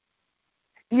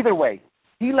 Either way,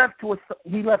 he left to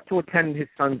attend his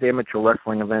son's amateur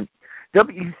wrestling event.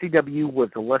 WCW was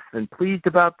less than pleased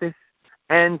about this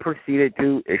and proceeded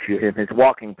to issue him his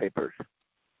walking papers.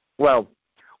 Well,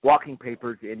 walking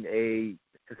papers in a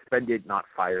suspended, not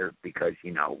fired, because,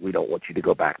 we don't want you to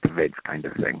go back to Vince kind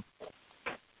of thing.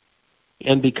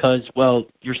 And because, well,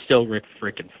 you're still Ric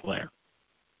frickin' Flair.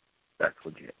 That's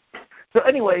legit. So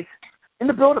anyways, in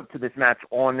the build-up to this match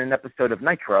on an episode of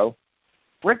Nitro,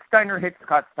 Rick Steiner hits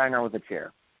Scott Steiner with a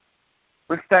chair.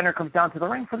 Rick Steiner comes down to the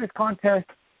ring for this contest.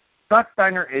 Scott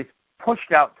Steiner is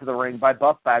pushed out to the ring by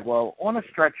Buff Bagwell on a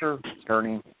stretcher,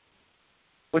 turning,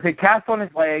 with a cast on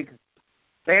his leg,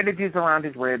 bandages around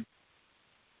his ribs,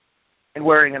 and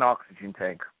wearing an oxygen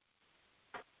tank.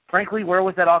 Frankly, where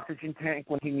was that oxygen tank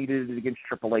when he needed it against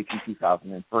Triple H in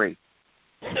 2003?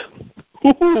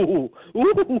 Ooh,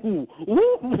 ooh,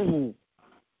 ooh.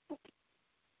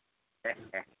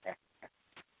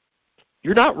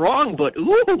 You're not wrong, but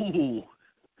ooh.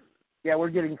 Yeah, we're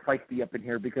getting feisty up in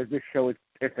here because this show is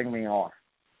pissing me off.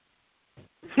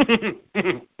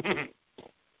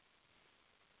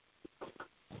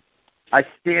 I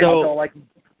stand all I can.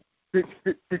 To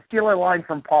steal a line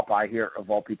from Popeye here, of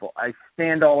all people, I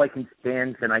stand all I can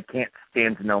stand, and I can't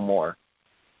stand no more.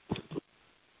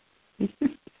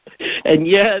 And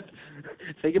yet,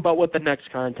 think about what the next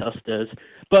contest is.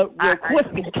 But real quick,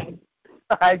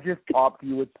 I just popped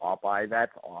you with Popeye.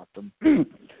 That's awesome.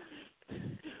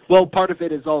 Well, part of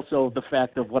it is also the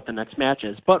fact of what the next match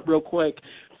is. But real quick,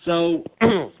 so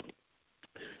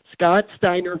Scott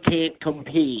Steiner can't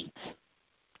compete.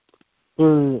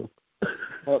 Well,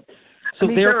 so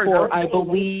therefore, I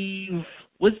believe,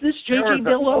 was this J.J.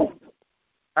 Dillon?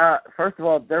 First of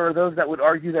all, there are those that would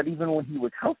argue that even when he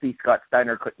was healthy, Scott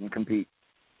Steiner couldn't compete.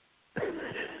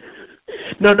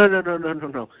 No.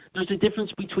 There's a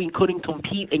difference between couldn't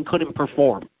compete and couldn't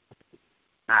perform.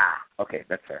 Okay,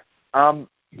 that's fair.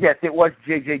 Yes, it was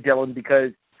J.J. Dillon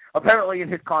because apparently in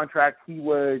his contract he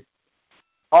was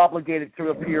obligated to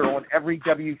appear on every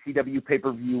WCW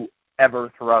pay-per-view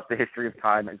ever throughout the history of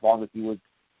time as long as he was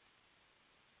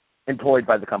employed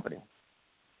by the company.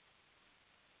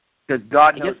 Because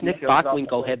God knows, I guess Nick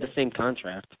Bockwinkel had the same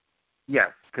contract.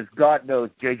 Yes, because God knows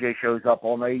JJ shows up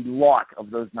on a lot of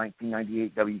those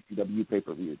 1998 WCW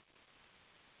pay-per-views.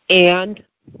 And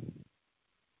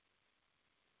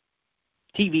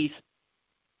TVs.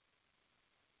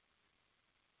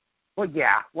 Well,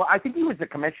 yeah. Well, I think he was the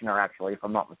commissioner, actually, if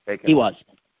I'm not mistaken. He was.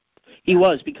 He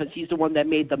was, because he's the one that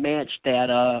made the match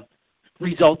that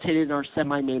resulted in our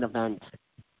semi-main event.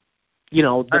 You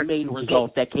know, the main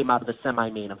result that came out of the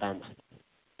semi-main event.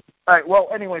 All right, well,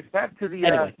 anyways, back to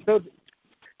the... so,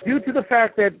 due to the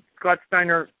fact that Scott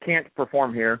Steiner can't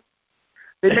perform here,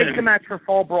 they make the match for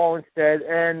Fall Brawl instead,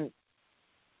 and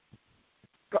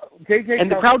JJ...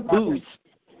 And the crowd boos.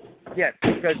 Yes,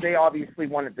 because they obviously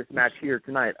wanted this match here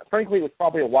tonight. Frankly, it was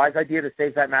probably a wise idea to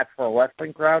save that match for a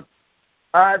wrestling crowd.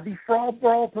 The Fall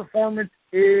Brawl performance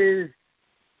is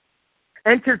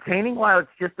entertaining while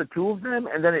it's just the two of them,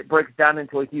 and then it breaks down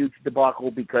into a huge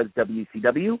debacle because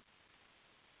WCW.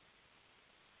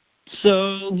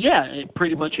 So, yeah, it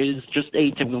pretty much is just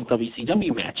a typical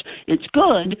WCW match. It's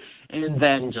good, and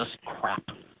then just crap.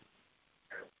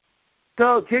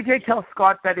 So, JJ tells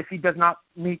Scott that if he does not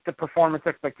meet the performance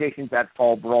expectations at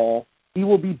Fall Brawl, he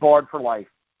will be barred for life.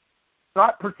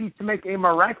 Scott proceeds to make a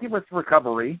miraculous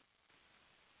recovery,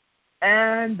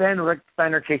 and then Rick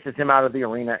Steiner chases him out of the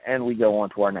arena, and we go on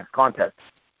to our next contest.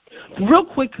 Real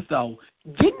quick, though,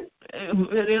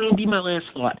 it'll be my last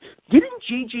thought. Didn't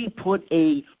JJ put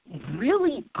a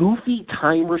really goofy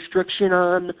time restriction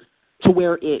on to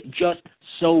where it just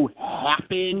so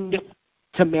happened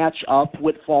to match up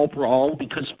with Fall Brawl,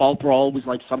 because Fall Brawl was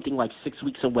like something like 6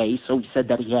 weeks away, so he said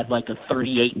that he had like a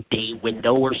 38-day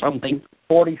window or something.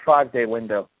 45-day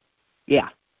window. Yeah.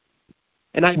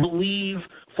 And I believe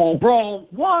Fall Brawl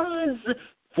was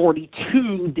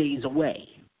 42 days away.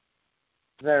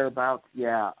 Thereabouts,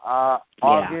 yeah.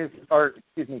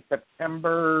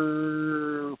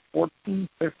 September 14th,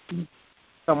 15th,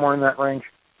 somewhere in that range.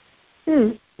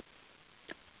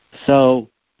 So,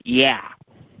 yeah.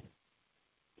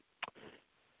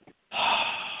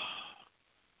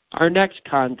 Our next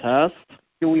contest.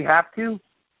 Do we have to?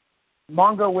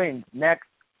 Mongo wins. Next.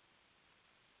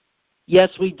 Yes,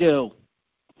 we do.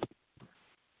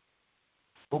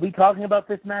 We'll be talking about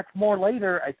this match more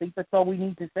later. I think that's all we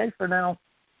need to say for now.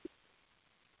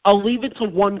 I'll leave it to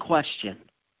one question.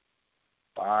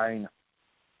 Fine.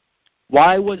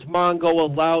 Why was Mongo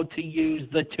allowed to use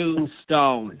the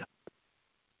tombstone?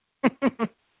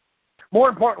 More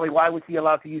importantly, why was he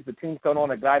allowed to use the tombstone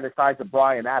on a guy the size of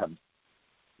Bryan Adams?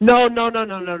 No. I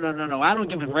don't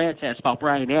give a rat's ass about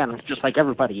Bryan Adams, just like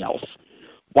everybody else.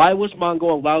 Why was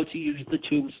Mongo allowed to use the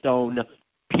tombstone,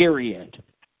 period?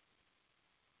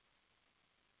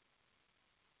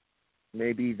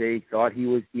 Maybe they thought he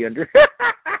was the under...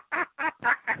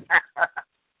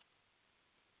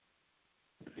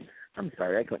 I'm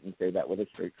sorry, I couldn't say that with a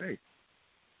straight face.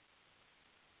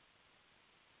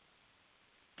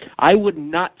 I would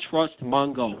not trust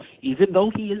Mongo, even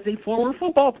though he is a former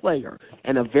football player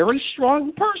and a very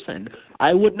strong person.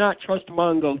 I would not trust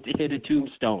Mongo to hit a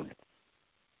tombstone.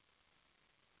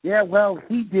 Yeah, well,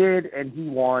 he did, and he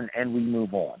won, and we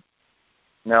move on.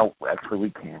 No, actually, we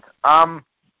can't.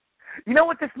 You know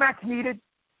what this match needed?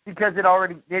 Because it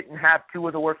already didn't have two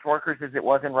of the worst workers as it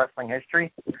was in wrestling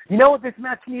history. You know what this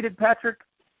match needed, Patrick?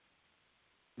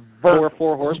 Four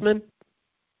horsemen?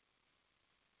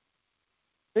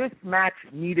 This match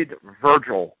needed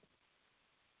Virgil,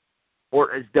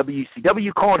 or as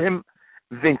WCW called him,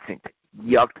 Vincent.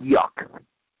 Yuck, yuck.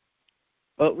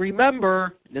 But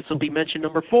remember, this will be mention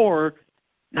number 4,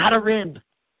 not a rib.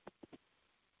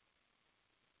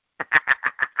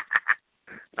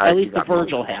 At least the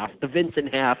Virgil half. The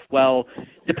Vincent half, well,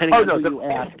 depending on who you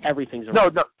ask, everything's a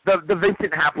rib. No, the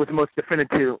Vincent half was most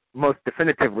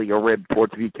definitively a rib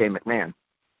towards VK McMahon.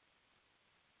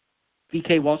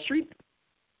 VK Wall Street?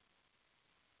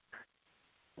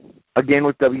 Again,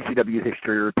 with WCW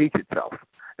history repeats itself.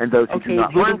 And those who do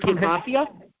not learn from history... Mafia?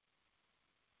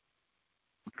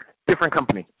 Different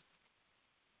company.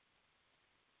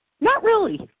 Not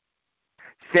really.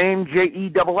 Same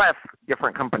JEFF,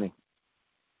 different company.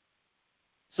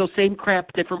 So same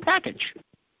crap, different package.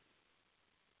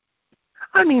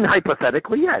 I mean,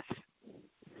 hypothetically, yes.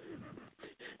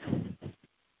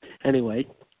 Anyway.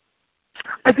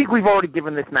 I think we've already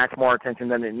given this match more attention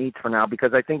than it needs for now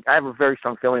because I have a very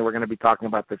strong feeling we're going to be talking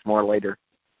about this more later.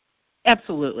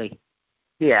 Absolutely.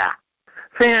 Yeah.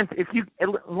 Fans, if you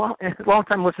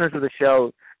long-time listeners of the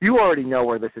show, you already know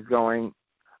where this is going.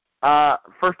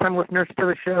 First-time listeners to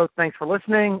the show, thanks for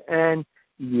listening. And,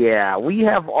 yeah, we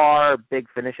have our big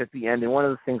finish at the end, and one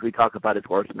of the things we talk about is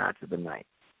worst match of the night.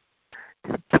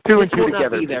 Two and two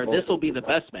together. This will be the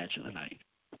best match of the night.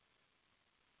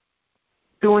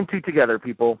 2 and 2 together,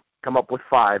 people. Come up with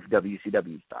 5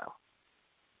 WCW style.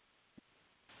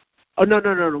 Oh, no.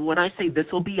 When I say this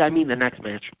will be, I mean the next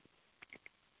match.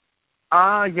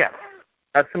 Yes.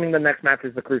 Assuming the next match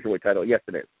is the Cruiserweight title. Yes,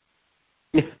 it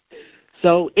is.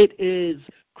 So it is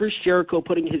Chris Jericho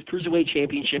putting his Cruiserweight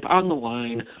Championship on the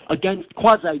line against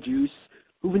Quasi-Juice,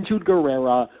 Juventud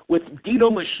Guerrera, with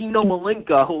Dino Machino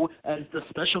Malenko as the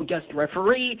special guest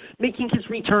referee, making his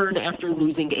return after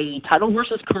losing a title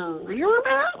versus career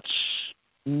match?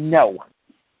 No.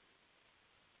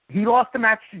 He lost a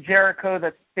match to Jericho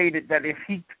that stated that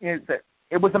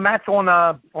it was a match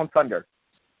on Thunder,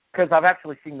 because I've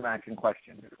actually seen the match in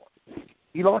question before.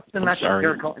 He lost the match to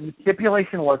Jericho, and the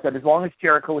stipulation was that as long as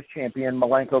Jericho was champion,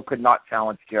 Malenko could not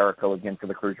challenge Jericho again for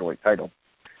the Cruiserweight title.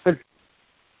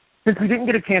 Since we didn't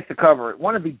get a chance to cover it,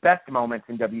 one of the best moments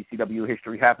in WCW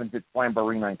history happens at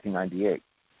Slamboree 1998.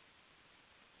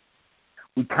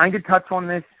 We kind of touch on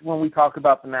this when we talk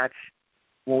about the match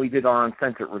when we did our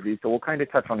Uncensored review, so we'll kind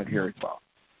of touch on it here as well.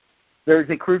 There's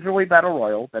a Cruiserweight Battle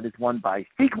Royal that is won by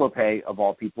Cyclope, of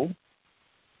all people.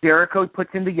 Jericho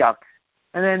puts in the yucks,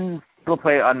 and then Cyclope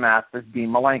unmasked as Dean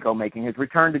Malenko, making his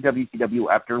return to WCW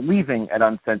after leaving at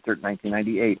Uncensored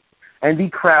 1998. And the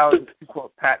crowd, to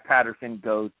quote Pat Patterson,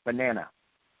 goes banana.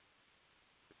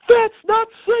 That's not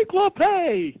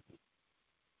Cyclope!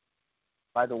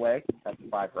 By the way, that's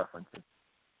 5 references.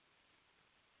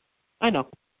 I know.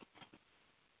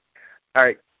 All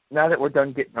right, now that we're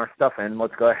done getting our stuff in,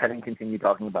 let's go ahead and continue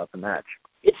talking about the match.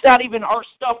 It's not even our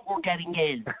stuff we're getting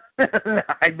in.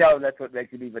 I know, that's what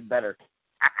makes it even better.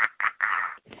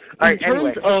 In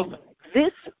terms of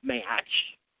this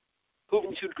match,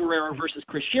 Juventud Guerrera versus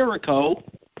Chris Jericho,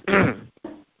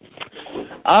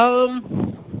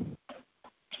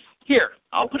 here,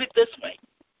 I'll put it this way.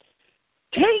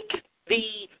 Take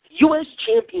the U.S.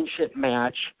 Championship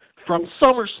match from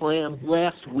SummerSlam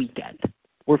last weekend.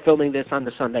 We're filming this on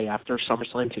the Sunday after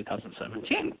SummerSlam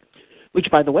 2017. Which,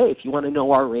 by the way, if you want to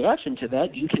know our reaction to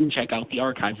that, you can check out the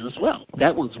archives as well.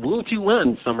 That was Woo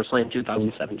 2-1 SummerSlam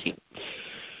 2017.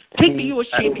 Take the U.S.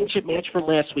 Championship match from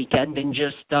last weekend and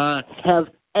just have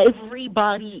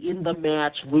everybody in the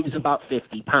match lose about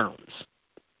 50 pounds.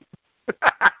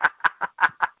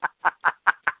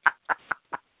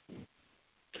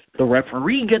 The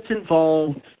referee gets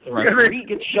involved. The referee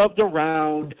gets shoved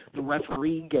around. The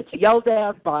referee gets yelled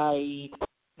at by,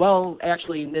 well,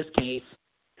 actually in this case,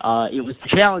 it was the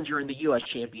challenger in the U.S.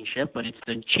 Championship, but it's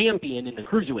the champion in the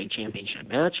Cruiserweight Championship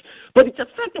match. But it's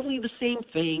effectively the same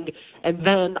thing. And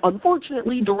then,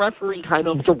 unfortunately, the referee kind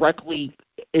of directly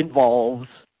involves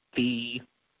the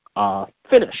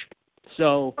finish.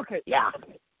 So, okay. Yeah.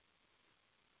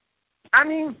 I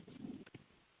mean,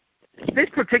 this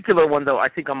particular one, though, I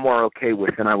think I'm more okay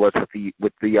with than I was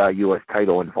with the U.S.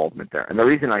 title involvement there. And the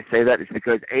reason I say that is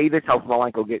because, A, this helps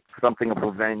Malenko get something of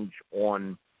revenge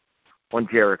on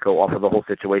Jericho off of the whole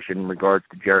situation in regards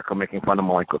to Jericho making fun of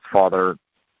Malenko's father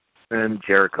and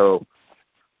Jericho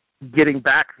getting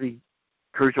back the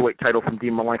Cruiserweight title from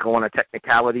Dean Malenko on a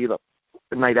technicality the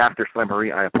night after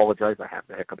Slamboree. I apologize. I have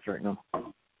the hiccups right now.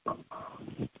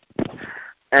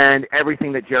 And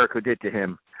everything that Jericho did to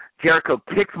him. Jericho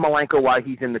kicks Malenko while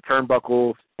he's in the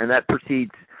turnbuckles, and that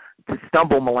proceeds to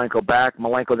stumble Malenko back.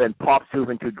 Malenko then pops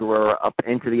Juventud Guerrera up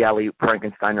into the alley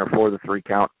Frankensteiner for the 3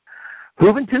 count.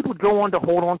 Juventud would go on to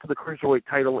hold on to the Cruiserweight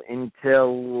title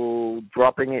until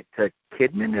dropping it to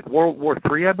Kidman at World War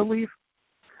III, I believe.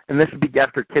 And this would be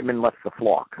after Kidman left the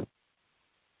flock.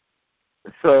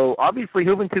 So, obviously,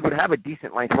 Juventud would have a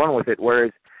decent length run with it,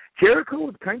 whereas Jericho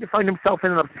would kind of find himself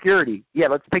in an obscurity. Yeah,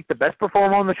 let's pick the best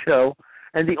performer on the show,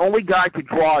 and the only guy to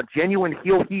draw genuine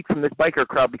heel heat from this biker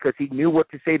crowd because he knew what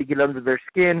to say to get under their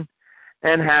skin,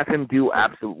 and have him do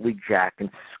absolutely jack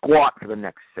and squat for the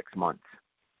next 6 months.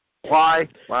 Why?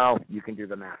 Well, you can do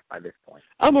the math by this point.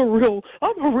 I'm a real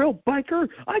biker.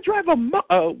 I drive a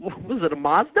was it a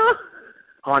Mazda?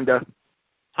 Honda.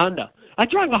 I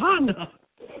drive a Honda.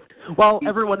 Well,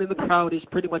 everyone in the crowd is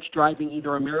pretty much driving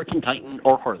either American Titan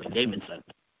or Harley Davidson.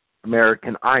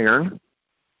 American Iron.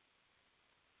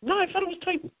 No, I thought it was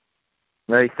Titan.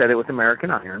 They said it was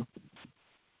American Iron.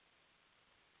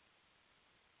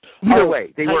 Either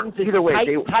way,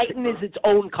 Titan is its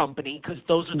own company because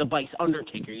those are the bikes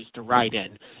Undertaker used to ride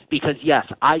in. Because,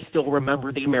 yes, I still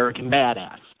remember the American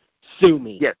Badass. Sue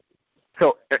me. Yes.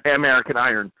 So, American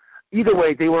Iron. Either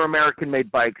way, they were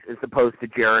American-made bikes as opposed to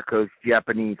Jericho's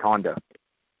Japanese Honda.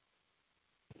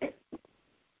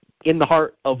 In the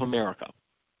heart of America.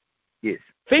 Yes.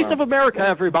 Face of America,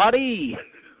 everybody!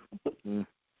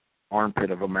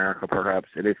 Armpit of America, perhaps.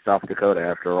 It is South Dakota,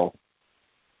 after all.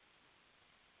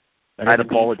 I'd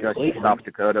apologize to South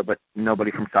Dakota, but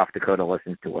nobody from South Dakota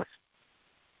listens to us.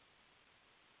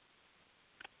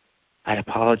 I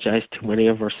apologize to many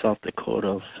of our South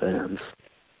Dakota fans.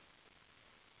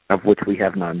 Of which we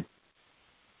have none.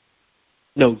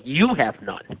 No, you have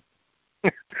none.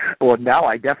 Well, now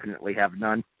I definitely have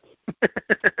none.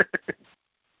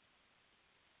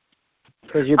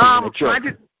 Because you're being a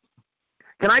jerk.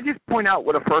 Can I just point out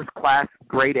what a first-class,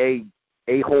 grade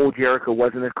A-hole Jericho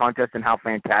was in this contest and how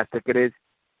fantastic it is?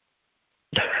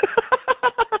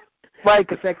 Like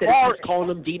the fact that he's calling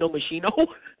him Dino Machino?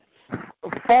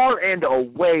 Far and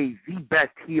away the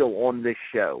best heel on this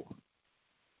show.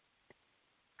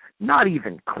 Not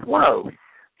even close.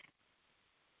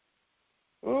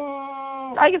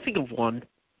 I can think of one.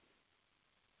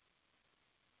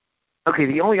 Okay,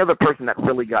 the only other person that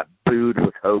really got booed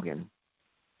was Hogan.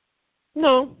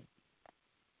 No.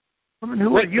 I mean,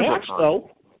 who are you? Match,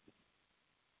 though.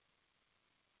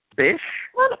 Bish?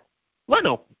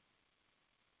 Leno.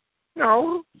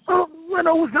 No,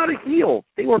 Leno was not a heel.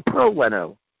 They were pro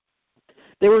Leno.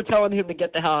 They were telling him to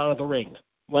get the hell out of the ring.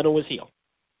 Leno was heel.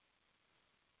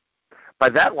 By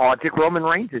that logic, Roman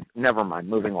Reigns is... Never mind,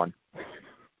 moving on.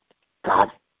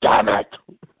 God damn it.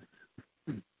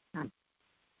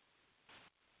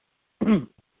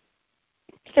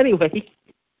 Anyway.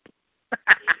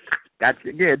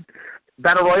 Gotcha, good.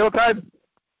 Battle Royal time?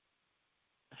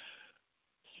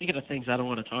 Speaking of things I don't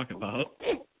want to talk about.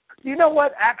 You know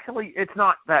what? Actually, it's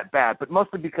not that bad, but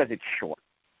mostly because it's short.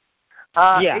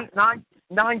 Yeah.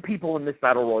 9 people in this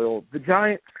Battle Royal. The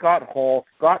Giant, Scott Hall,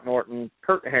 Scott Norton,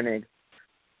 Kurt Hennig,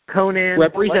 Conan.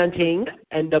 Representing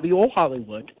NWO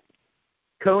Hollywood.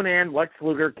 Conan, Lex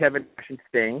Luger, Kevin Nash, and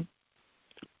Sting.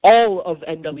 All of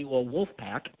NWO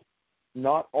Wolfpac.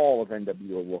 Not all of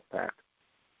NWO Wolfpac.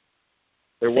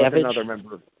 There was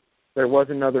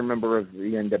another member of the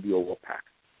NWO Wolfpac.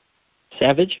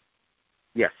 Savage?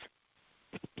 Yes.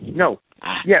 No.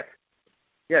 Yes.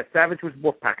 Yes, Savage was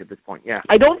Wolfpac at this point, yeah.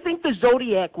 I don't think the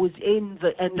Zodiac was in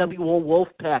the NWO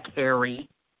Wolfpac, Harry.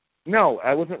 No,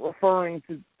 I wasn't referring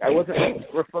to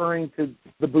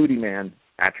the Booty Man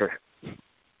actress.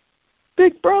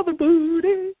 Big Brother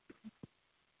Booty.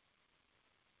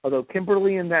 Although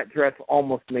Kimberly in that dress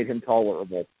almost made him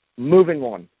tolerable. Moving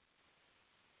on.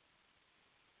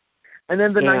 And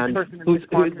then the ninth person. Who's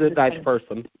the ninth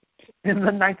person? And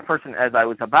the ninth person, as I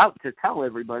was about to tell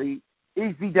everybody,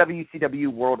 is the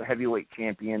WCW World Heavyweight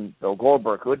Champion, Bill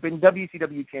Goldberg, who had been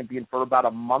WCW Champion for about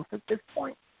a month at this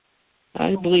point.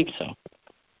 I believe so.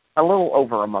 A little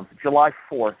over a month. July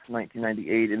 4th,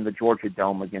 1998, in the Georgia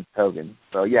Dome against Hogan.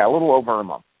 So, yeah, a little over a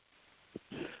month.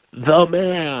 The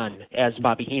Man, as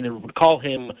Bobby Heenan would call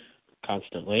him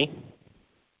constantly.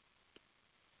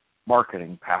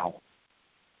 Marketing, pal.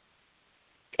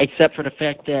 Except for the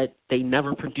fact that they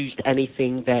never produced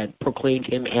anything that proclaimed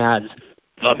him as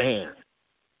The Man.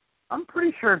 I'm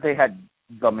pretty sure they had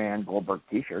The Man Goldberg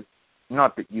t-shirts.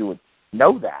 Not that you would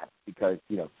know that because,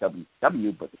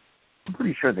 WCW, but I'm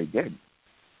pretty sure they did.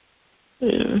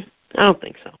 Yeah, I don't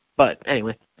think so. But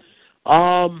anyway.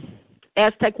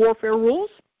 Aztec Warfare rules?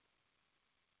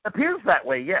 Appears that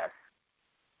way, yes.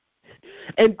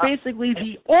 And basically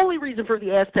the only reason for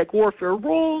the Aztec Warfare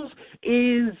rules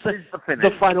is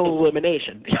the final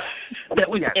elimination. That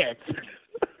was it.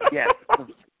 Yes,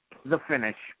 the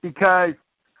finish. Because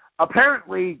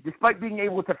apparently, despite being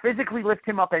able to physically lift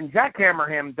him up and jackhammer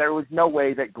him, there was no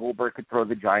way that Goldberg could throw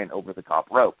the Giant over the top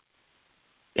rope.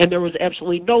 And there was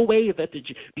absolutely no way that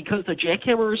because the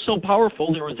jackhammer is so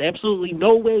powerful, there was absolutely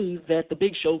no way that the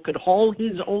Big Show could haul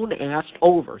his own ass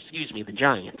over, the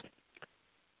Giant.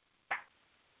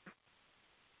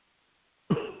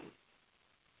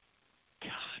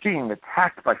 Being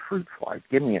attacked by fruit flies.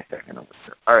 Give me a second over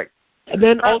here. All right. And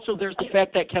then also there's the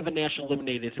fact that Kevin Nash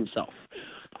eliminated himself.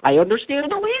 I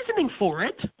understand the reasoning for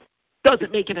it.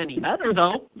 Doesn't make it any better,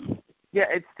 though. Yeah,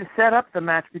 it's to set up the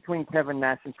match between Kevin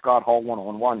Nash and Scott Hall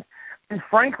one-on-one. And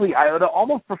frankly, I would have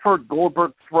almost preferred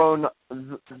Goldberg thrown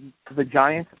the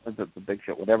Giant, the Big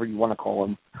Show, whatever you want to call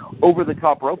him, over the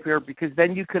top rope here, because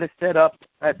then you could have set up,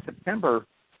 at September,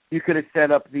 you could have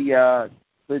set up the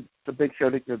Big Show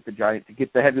to get the Giant to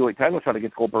get the heavyweight title shot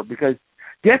against Goldberg, because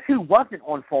guess who wasn't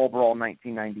on Fall Brawl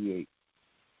 1998?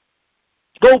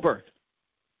 Goldberg.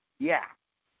 Yeah.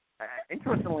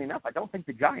 Interestingly enough, I don't think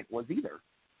the Giant was either.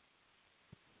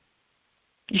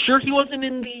 You sure he wasn't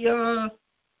in the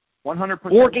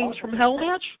 100% War Games from Hell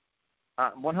match?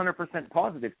 100%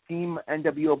 positive. Team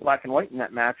NWO Black and White in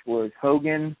that match was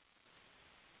Hogan,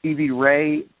 Stevie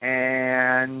Ray,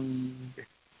 and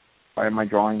why am I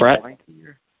drawing Bret? Blank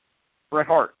here? Bret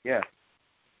Hart, yeah.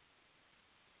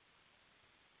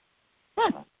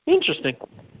 Huh, interesting.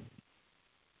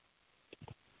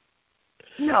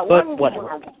 No,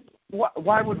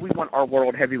 why would we want our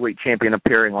World Heavyweight Champion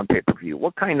appearing on pay-per-view?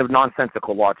 What kind of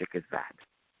nonsensical logic is that?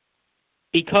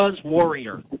 Because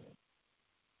Warrior.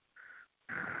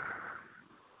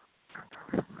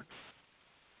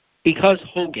 Because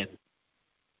Hogan.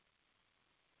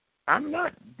 I'm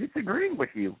not disagreeing with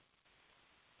you.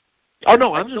 Oh,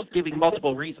 no, I'm just giving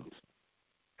multiple reasons.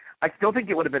 I still think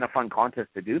it would have been a fun contest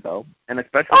to do, though, and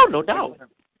especially no doubt.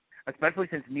 Especially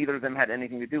since neither of them had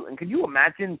anything to do. And can you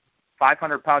imagine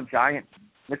 500-pound Giant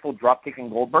missile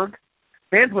drop-kicking Goldberg?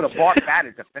 Fans would have bought that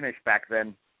as a finish back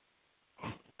then.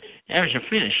 That was a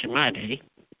finish in my day.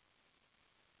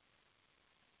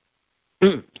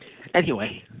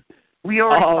 Anyway. We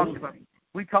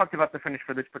talked about the finish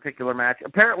for this particular match.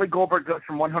 Apparently, Goldberg goes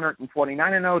from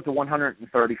 129-0 to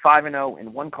 135-0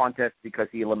 in one contest because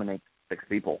he eliminates 6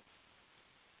 people.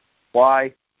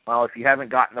 Why? Well, if you haven't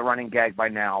gotten the running gag by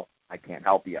now, I can't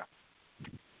help you.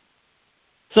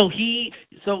 So he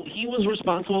was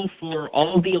responsible for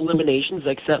all of the eliminations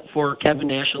except for Kevin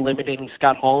Nash eliminating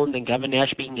Scott Hall and then Kevin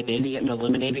Nash being an idiot and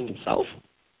eliminating himself?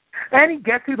 And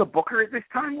guess who the booker at this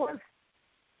time was?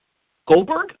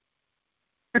 Goldberg?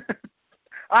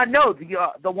 No,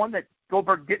 the one that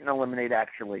Goldberg didn't eliminate,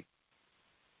 actually.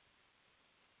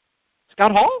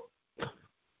 Scott Hall?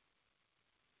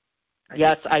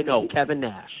 Yes, I know, Kevin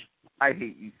Nash. I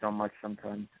hate you so much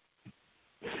sometimes.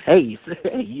 Hey,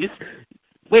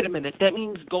 wait a minute. That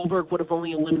means Goldberg would have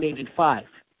only eliminated 5.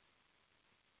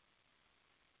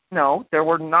 No, there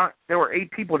were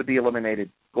 8 people to be eliminated.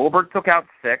 Goldberg took out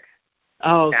 6.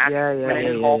 Oh, Nash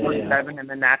eliminated Hall for 7, and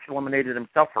then Nash eliminated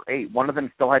himself for 8. One of them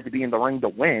still had to be in the ring to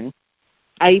win.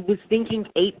 I was thinking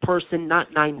 8-person, not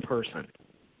 9-person.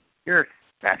 You're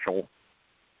special.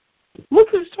 Look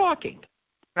who's talking.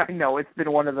 I know, it's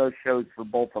been one of those shows for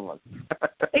both of us.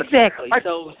 Exactly.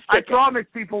 I promise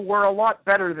people we're a lot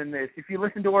better than this. If you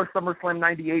listen to our SummerSlam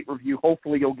 98 review,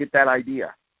 hopefully you'll get that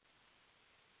idea.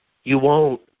 You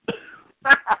won't.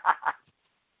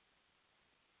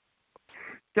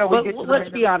 Let's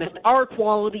be honest. Our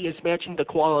quality is matching the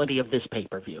quality of this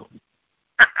pay-per-view.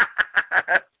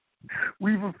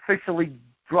 We've officially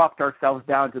dropped ourselves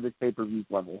down to this pay-per-view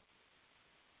level.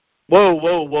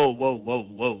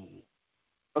 Whoa.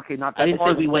 Okay, not that I didn't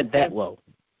far. say we went that low.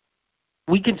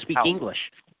 We can speak English.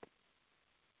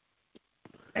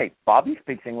 Hey, Bobby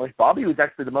speaks English. Bobby was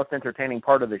actually the most entertaining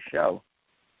part of this show.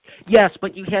 Yes,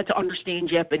 but you had to understand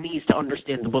Japanese to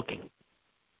understand the booking.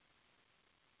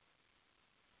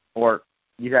 Or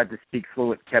you had to speak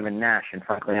fluent Kevin Nash, and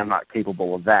frankly, I'm not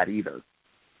capable of that either.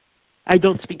 I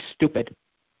don't speak stupid.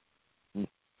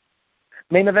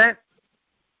 Main event?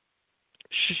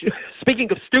 Speaking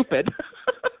of stupid.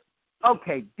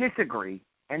 Okay, disagree,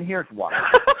 and here's why.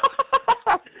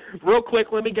 Real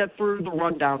quick, let me get through the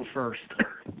rundown first.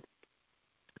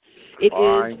 It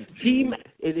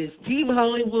is Team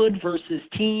Hollywood versus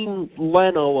Team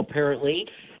Leno, apparently,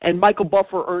 and Michael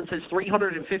Buffer earns his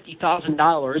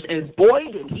 $350,000, and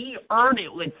boy, did he earn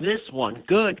it with this one.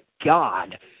 Good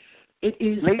God. It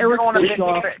is lays Eric it on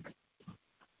Bischoff. A bit thick.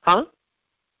 Huh?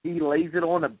 He lays it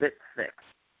on a bit thick.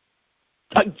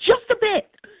 Just a bit,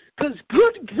 because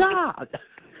good God.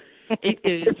 It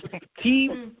is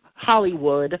Team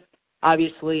Hollywood,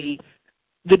 obviously,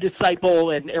 the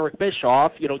Disciple and Eric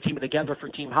Bischoff, teaming together for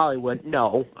Team Hollywood.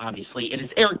 No, obviously. It is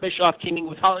Eric Bischoff teaming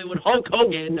with Hollywood Hulk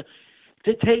Hogan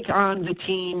to take on the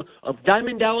team of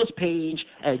Diamond Dallas Page,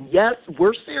 and yes,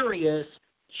 we're serious,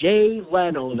 Jay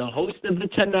Leno, the host of The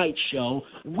Tonight Show,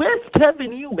 with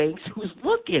Kevin Eubanks, who's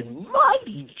looking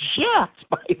mighty jacked,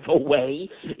 by the way,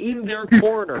 in their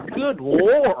corner. Good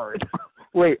Lord.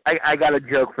 Wait, I got a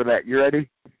joke for that. You ready?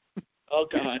 Oh,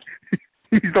 God.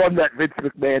 He's on that Vince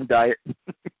McMahon diet.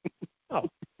 Oh.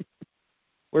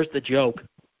 Where's the joke?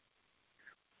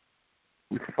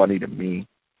 It's funny to me.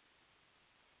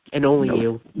 And only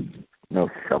you. No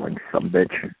selling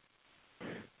sumbitch.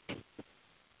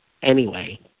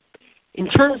 Anyway, in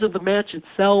terms of the match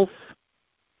itself,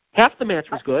 half the match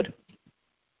was good.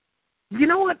 You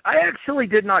know what? I actually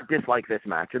did not dislike this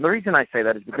match, and the reason I say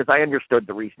that is because I understood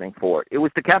the reasoning for it. It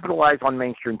was to capitalize on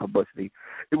mainstream publicity.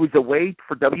 It was a way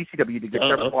for WCW to get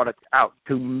their product out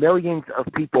to millions of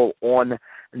people on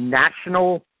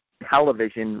national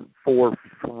television for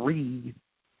free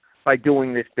by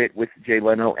doing this bit with Jay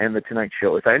Leno and The Tonight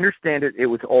Show. As I understand it, it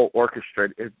was all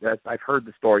orchestrated. As I've heard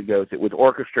the story goes, it was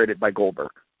orchestrated by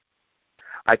Goldberg.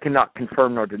 I cannot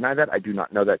confirm nor deny that. I do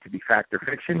not know that to be fact or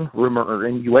fiction, rumor or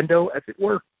innuendo, as it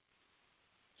were.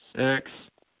 6.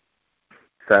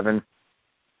 7.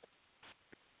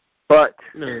 But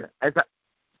as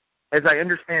I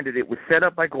understand it, it was set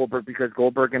up by Goldberg because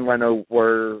Goldberg and Leno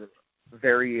were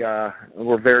very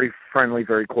friendly,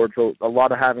 very cordial, a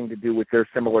lot of having to do with their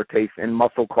similar tastes in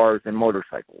muscle cars and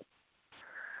motorcycles.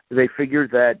 They figured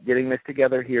that getting this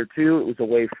together here, too, it was a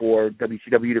way for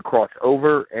WCW to cross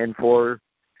over and for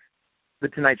The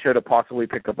Tonight Show to possibly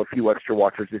pick up a few extra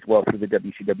watchers as well through the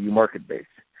WCW market base.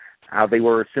 How they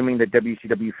were assuming that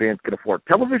WCW fans could afford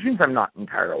televisions, I'm not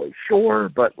entirely sure,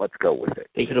 but let's go with it.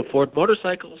 They could afford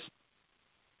motorcycles.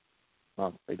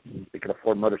 Well, they could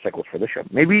afford motorcycles for the show.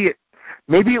 Maybe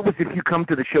it was if you come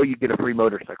to the show, you get a free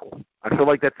motorcycle. I feel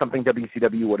like that's something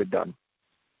WCW would have done.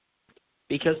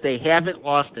 Because they haven't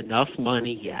lost enough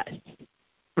money yet.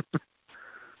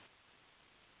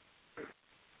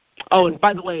 Oh, and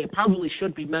by the way, it probably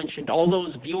should be mentioned, all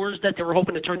those viewers that they were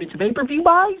hoping to turn into pay-per-view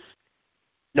buys?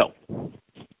 No.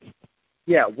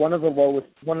 Yeah, one of the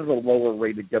lower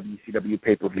rated WCW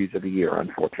pay-per-views of the year,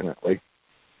 unfortunately.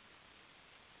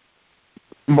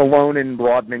 Malone and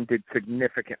Rodman did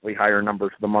significantly higher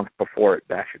numbers the month before at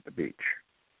Bash at the Beach.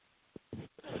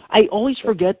 I always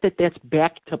forget that that's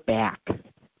back-to-back.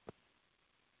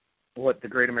 What, the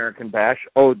Great American Bash?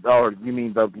 Oh, you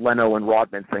mean the Leno and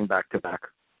Rodman thing back-to-back?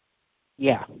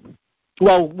 Yeah.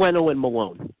 Well, Leno and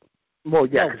Malone. Well,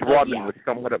 yeah, because Rodman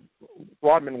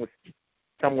was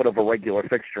somewhat of a regular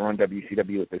fixture on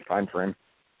WCW at this time frame.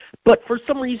 But for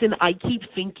some reason, I keep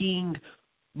thinking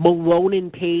Malone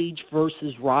and Page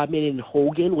versus Rodman and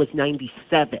Hogan was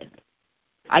 97.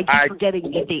 I keep forgetting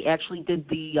that they actually did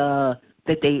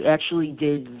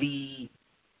the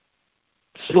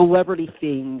celebrity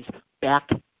things back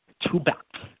to back.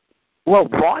 Well,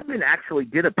 Rodman actually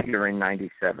did appear in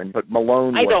 97, but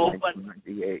Malone was in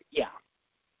 98. Yeah.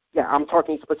 Yeah, I'm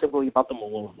talking specifically about the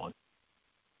Malone one.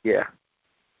 Yeah.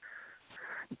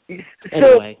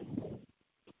 Anyway.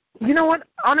 You know what?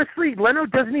 Honestly, Leno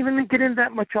doesn't even get in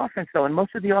that much offense, though, and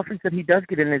most of the offense that he does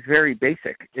get in is very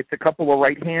basic. It's a couple of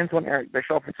right hands on Eric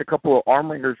Bischoff. It's a couple of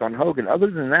arm wringers on Hogan.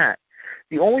 Other than that,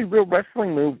 the only real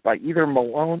wrestling move by either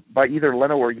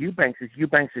Leno or Eubanks is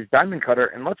Eubanks' diamond cutter,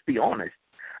 and let's be honest,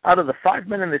 out of the 5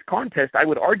 men in this contest, I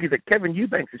would argue that Kevin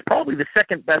Eubanks is probably the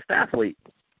second best athlete.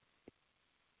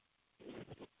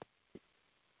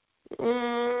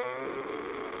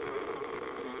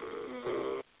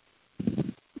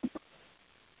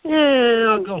 Yeah,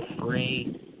 I'll go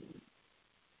 3.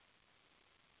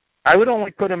 I would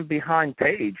only put him behind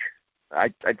Page.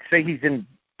 I'd say he's in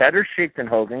better shape than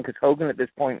Hogan, because Hogan at this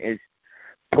point is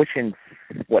pushing,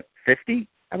 50,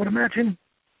 I would imagine?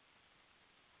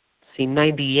 See,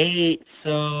 98,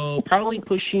 so probably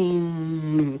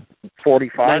pushing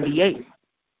 45? 98.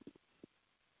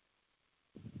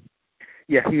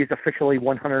 Yeah, he is officially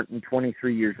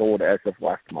 123 years old as of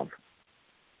last month.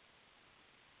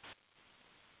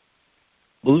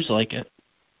 Blues like it.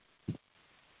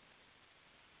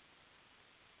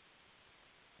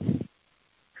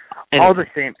 And all the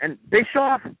same. And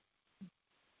Bischoff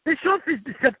is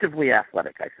deceptively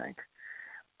athletic, I think.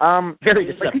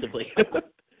 Very deceptively.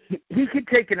 He could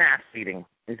take an ass beating,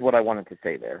 is what I wanted to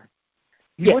say there.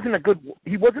 He wasn't a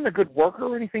good worker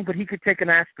or anything, but he could take an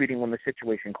ass beating when the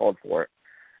situation called for it.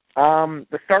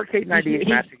 The Starrcade 98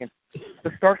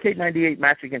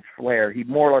 match against Flair, he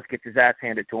more or less gets his ass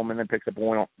handed to him and then picks up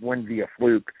a win via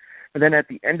fluke. And then at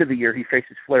the end of the year, he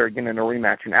faces Flair again in a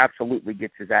rematch and absolutely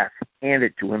gets his ass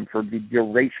handed to him for the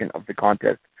duration of the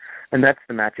contest. And that's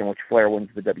the match in which Flair wins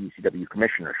the WCW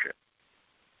commissionership.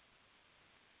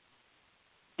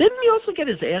 Didn't he also get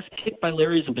his ass kicked by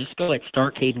Larry Zbyszko at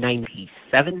Starrcade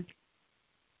 97?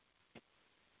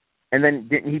 And then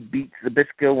didn't he beat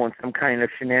Zbyszko on some kind of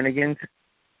shenanigans?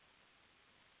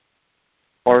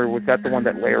 Or was that the one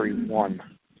that Larry won?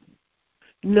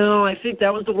 No, I think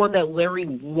that was the one that Larry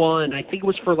won. I think it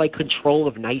was for, like, Control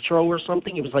of Nitro or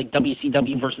something. It was like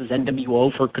WCW versus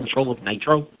NWO for Control of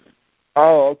Nitro.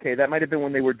 Oh, okay. That might have been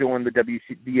when they were doing the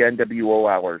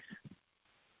NWO hours.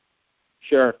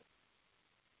 Sure.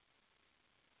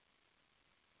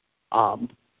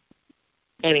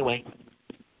 Anyway.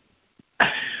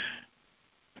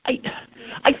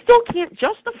 I still can't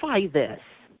justify this.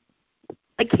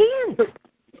 I can't.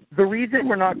 The reason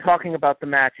we're not talking about the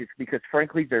match is because,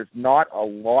 frankly, there's not a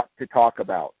lot to talk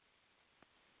about.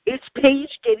 It's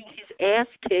Page getting his ass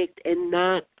kicked and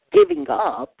not giving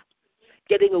up,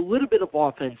 getting a little bit of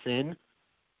offense in,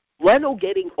 Leno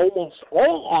getting almost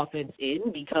all offense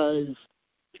in because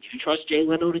would you trust Jay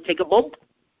Leno to take a bump?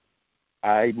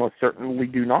 I most certainly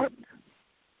do not.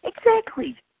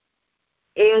 Exactly.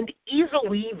 And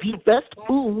easily the best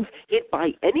move hit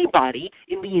by anybody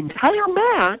in the entire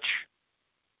match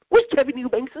was Kevin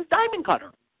Eubanks' diamond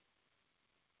cutter.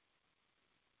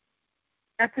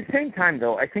 At the same time,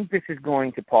 though, I think this is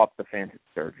going to pop the fans at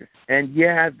Sturgis. And,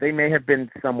 yeah, they may have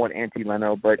been somewhat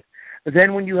anti-Leno, but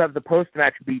then when you have the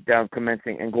post-match beatdown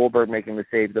commencing and Goldberg making the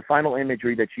save, the final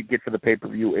imagery that you get for the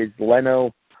pay-per-view is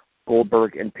Leno,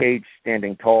 Goldberg, and Page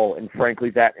standing tall. And,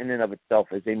 frankly, that in and of itself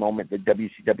is a moment that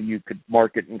WCW could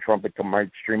market and trumpet to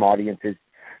mainstream audiences,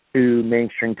 to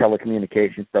mainstream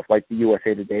telecommunications, stuff like the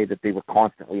USA Today that they were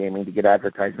constantly aiming to get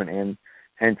advertisement in.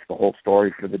 Hence the whole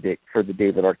story for the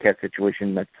David Arquette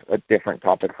situation. That's a different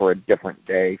topic for a different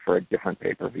day, for a different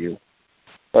pay-per-view.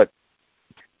 But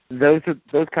those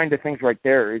kind of things right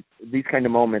there, these kind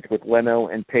of moments with Leno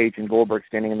and Page and Goldberg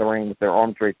standing in the ring with their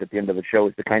arms raised at the end of the show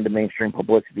is the kind of mainstream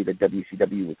publicity that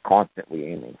WCW was constantly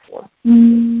aiming for.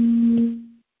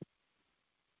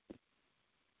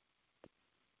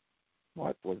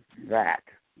 What was that?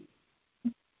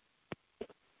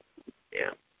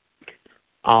 Yeah.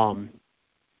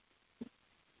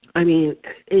 I mean,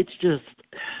 it's just...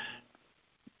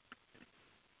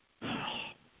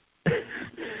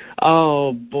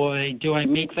 Oh, boy, do I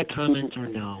make the comment or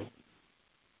no?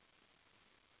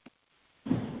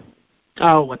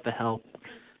 Oh, what the hell.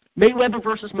 Mayweather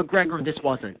versus McGregor, this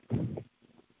wasn't.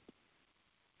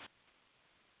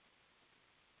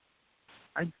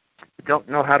 I don't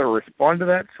know how to respond to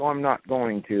that, so I'm not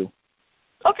going to.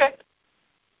 Okay.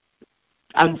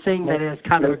 I'm saying that as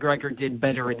Conor McGregor did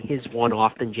better in his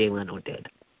one-off than Jay Leno did.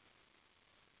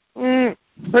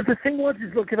 But the thing was,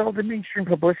 is look at all the mainstream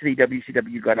publicity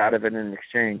WCW got out of it in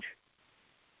exchange.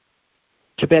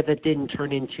 Too bad that didn't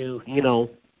turn into,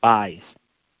 buys.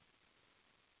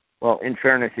 Well, in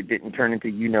fairness, it didn't turn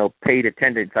into, paid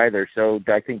attendance either, so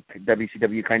I think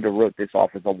WCW kind of wrote this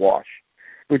off as a wash.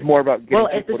 It was more about getting... Well,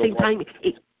 at the same time,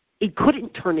 it couldn't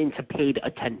turn into paid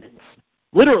attendance.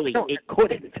 Literally, it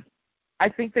couldn't. I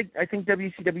think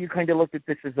WCW kind of looked at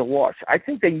this as a wash. I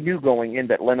think they knew going in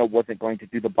that Leno wasn't going to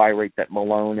do the buy rate that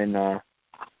Malone and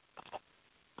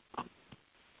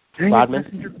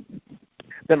Rodman?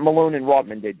 That Malone and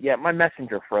Rodman did. Yeah, my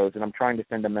messenger froze, and I'm trying to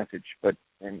send a message, but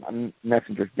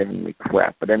messenger's giving me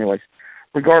crap. But anyways,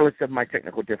 regardless of my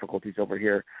technical difficulties over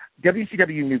here,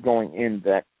 WCW knew going in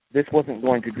that this wasn't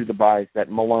going to do the buys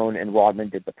that Malone and Rodman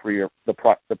did the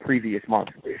previous month.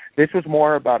 This was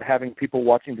more about having people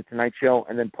watching The Tonight Show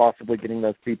and then possibly getting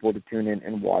those people to tune in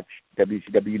and watch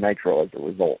WCW Nitro as a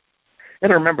result.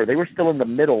 And remember, they were still in the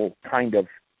middle, kind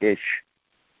of-ish,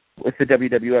 with the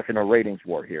WWF in a ratings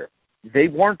war here. They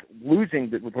weren't losing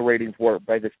the ratings war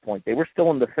by this point. They were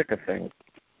still in the thick of things.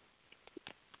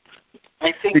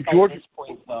 I think at this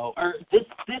point, though, or this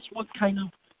was kind of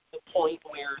the point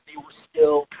where they were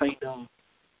still kind of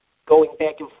going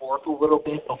back and forth a little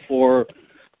bit before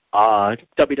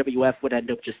WWF would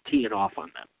end up just teeing off on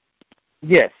them.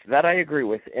 Yes, that I agree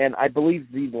with. And I believe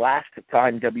the last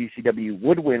time WCW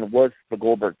would win was the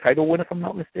Goldberg title win, if I'm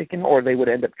not mistaken, or they would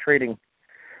end up trading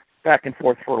back and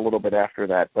forth for a little bit after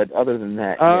that. But other than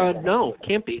that, no,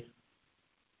 can't be.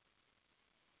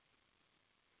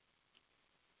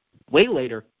 Way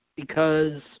later,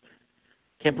 because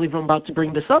can't believe I'm about to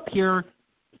bring this up here.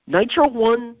 Nitro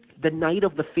won the night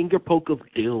of the finger poke of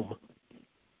doom.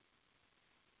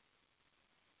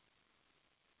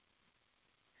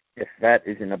 If that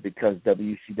isn't a because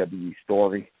WCW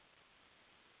story.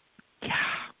 Yeah.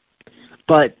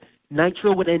 But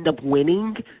Nitro would end up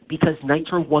winning because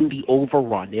Nitro won the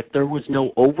overrun. If there was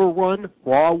no overrun,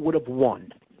 Raw would have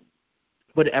won.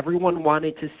 But everyone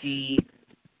wanted to see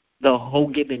the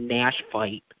Hogan and Nash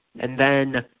fight, and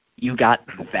then you got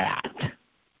that.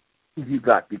 You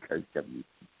got because WCW.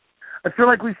 I feel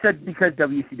like we said because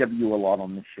WCW a lot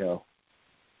on this show.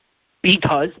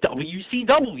 Because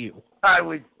WCW. I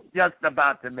was just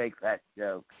about to make that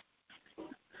joke.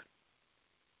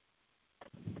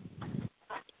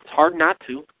 It's hard not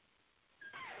to.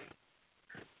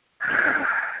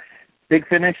 Big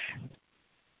finish.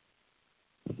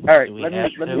 All right, let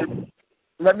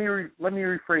me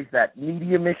rephrase that.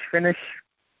 Medium-ish finish.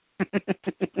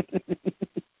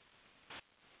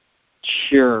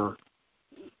 Sure.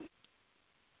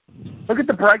 Look at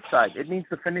the bright side. It means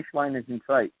the finish line is in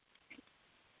sight.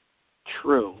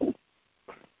 True.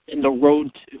 And the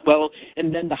road,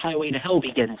 and then the highway to hell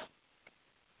begins.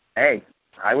 Hey,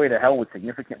 Highway to Hell was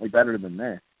significantly better than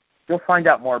this. You'll find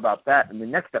out more about that in the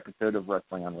next episode of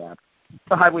Wrestling Unwrapped.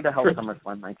 The Highway to Hell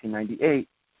SummerSlam 1998,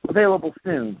 available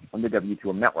soon on the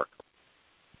W2M network.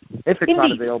 If it's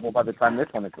not available by the time this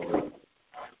one is released.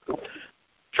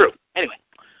 True. Anyway,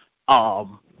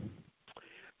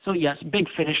 so yes, big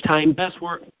finish time. Best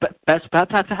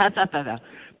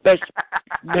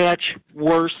match,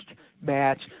 worst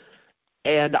match,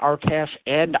 and our cash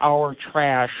and our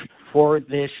trash for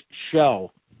this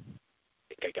show.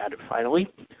 I think I got it finally.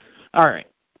 All right.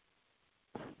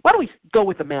 Why don't we go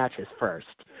with the matches first?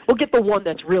 We'll get the one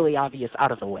that's really obvious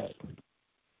out of the way.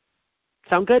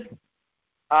 Sound good?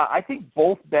 I think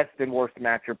both best and worst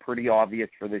match are pretty obvious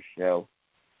for this show.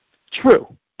 True,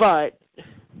 but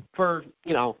for,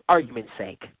 argument's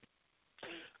sake.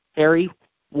 Harry,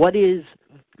 what is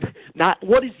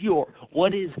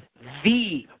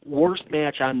the worst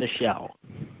match on the show?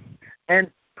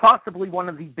 And possibly one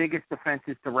of the biggest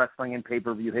offenses to wrestling in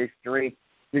pay-per-view history.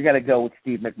 You got to go with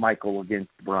Steve McMichael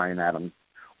against Bryan Adams.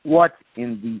 What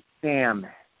in the damn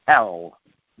hell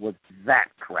was that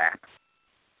crap?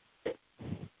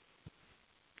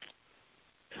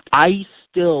 I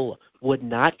still would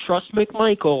not trust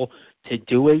McMichael to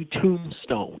do a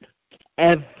tombstone.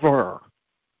 Ever.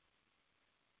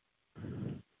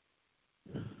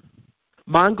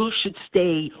 Mongo should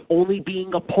stay only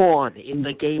being a pawn in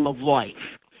the game of life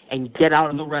and get out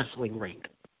of the wrestling ring.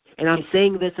 And I'm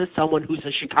saying this as someone who's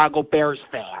a Chicago Bears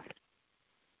fan.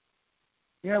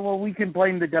 Yeah, well, we can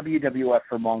blame the WWF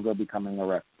for Mongo becoming a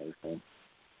wrestler. So.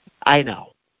 I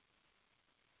know.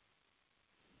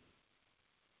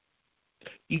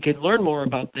 You can learn more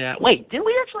about that. Wait, did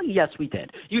we actually? Yes, we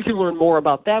did. You can learn more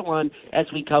about that one as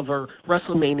we cover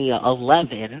WrestleMania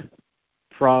 11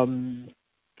 from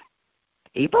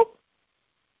April?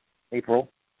 April.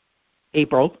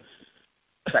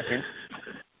 2nd.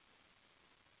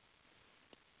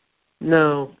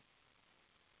 No.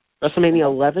 WrestleMania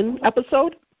 11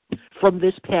 episode from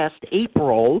this past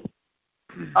April.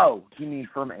 Oh, you mean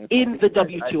from April? In the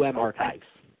W2M archives.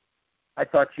 I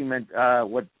thought you meant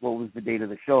what was the date of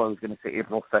the show? I was going to say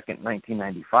April 2nd,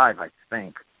 1995, I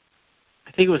think.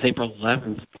 I think it was April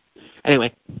 11th.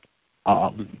 Anyway,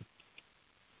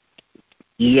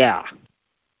 yeah.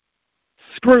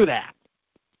 Screw that.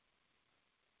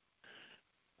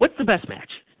 What's the best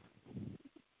match?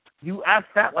 You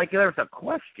asked that like there's a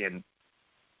question.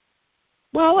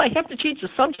 Well, I have to change the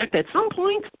subject at some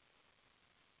point.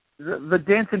 The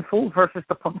Dancing Fool versus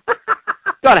the Punk.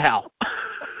 Go to hell.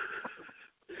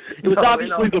 It was No,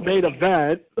 obviously the main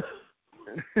event.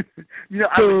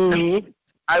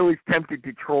 I was tempted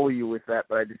to troll you with that,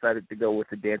 but I decided to go with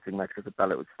the dancing match because I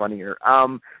thought it was funnier.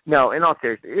 No, in all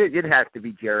seriousness, it has to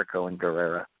be Jericho and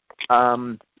Guerrero.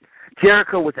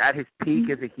 Jericho was at his peak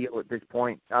as a heel at this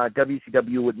point.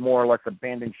 WCW would more or less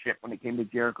abandon ship when it came to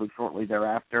Jericho shortly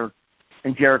thereafter,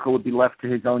 and Jericho would be left to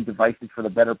his own devices for the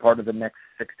better part of the next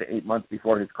 6 to 8 months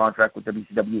before his contract with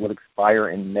WCW would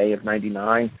expire in May of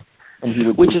 '99.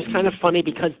 Which is kind of funny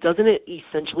because doesn't it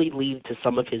essentially lead to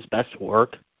some of his best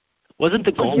work? Wasn't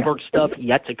the Goldberg stuff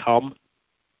yet to come?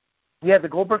 Yeah, the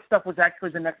Goldberg stuff was actually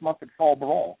the next month at Fall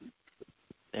Brawl.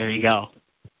 There you go.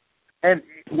 And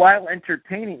while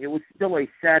entertaining, it was still a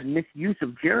sad misuse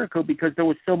of Jericho because there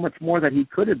was so much more that he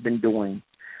could have been doing.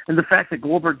 And the fact that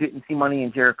Goldberg didn't see money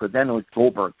in Jericho then was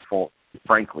Goldberg's fault,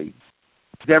 frankly.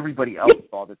 Because everybody else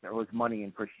saw that there was money in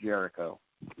Chris Jericho.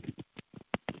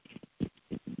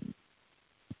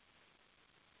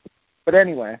 But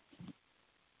anyway,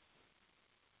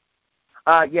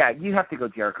 yeah, you have to go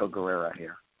Jericho Guerrero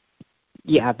here.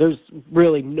 Yeah, there's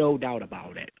really no doubt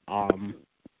about it.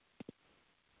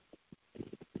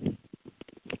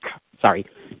 Sorry,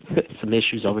 some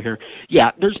issues over here.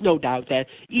 Yeah, there's no doubt that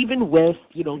even with,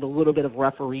 the little bit of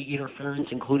referee interference,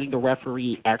 including the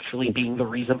referee actually being the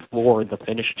reason for the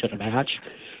finish to the match,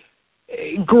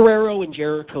 Guerrero and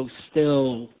Jericho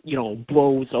still,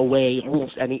 blows away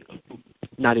almost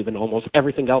not even almost,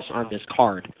 everything else on this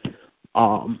card.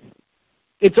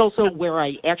 It's also where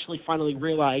I actually finally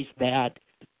realized that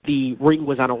the ring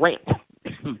was on a ramp.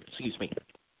 Excuse me.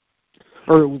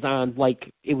 Or it was on,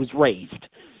 it was raised.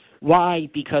 Why?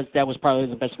 Because that was probably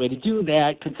the best way to do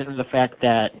that, considering the fact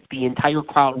that the entire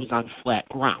crowd was on flat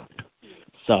ground.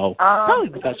 So, probably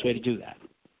the best way to do that.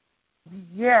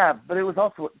 Yeah, but it was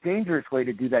also a dangerous way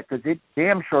to do that because it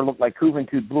damn sure looked like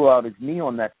Juventud blew out his knee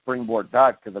on that springboard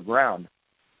dodge to the ground.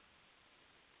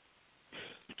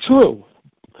 True.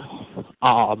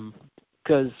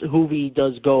 Because Hoovy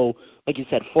does go, like you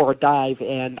said, for a dive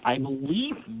and I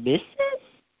believe misses?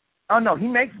 Oh, no, he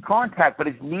makes contact, but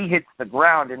his knee hits the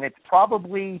ground, and it's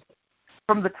probably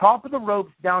from the top of the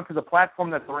ropes down to the platform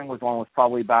that the ring was on was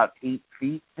probably about 8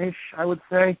 feet-ish, I would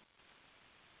say.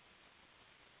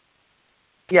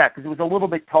 Yeah, because it was a little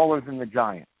bit taller than the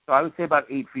Giant. So I would say about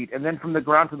 8 feet. And then from the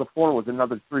ground to the floor was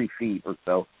another 3 feet or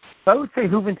so. So I would say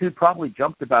Juventud probably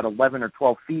jumped about 11 or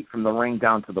 12 feet from the ring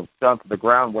down to the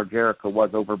ground where Jericho was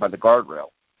over by the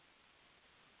guardrail.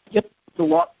 Yep. There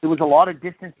was a lot of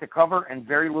distance to cover and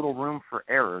very little room for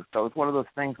error. So it's one of those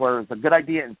things where it's a good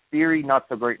idea in theory, not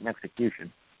so great in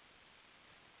execution.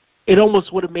 It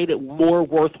almost would have made it more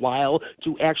worthwhile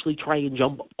to actually try and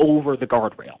jump over the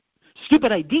guardrail.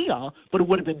 Stupid idea, but it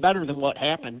would have been better than what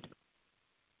happened.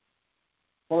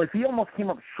 Well, if he almost came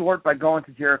up short by going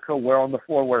to Jericho on the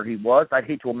floor where he was, I'd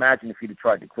hate to imagine if he'd have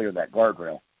tried to clear that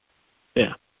guardrail.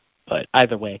 Yeah, but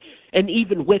either way. And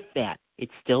even with that,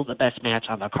 it's still the best match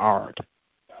on the card.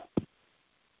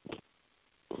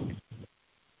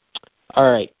 All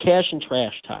right, cash and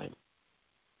trash time.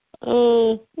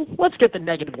 Let's get the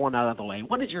negative one out of the way.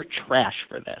 What is your trash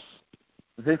for this?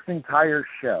 This entire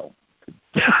show.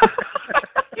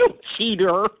 You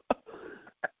cheater.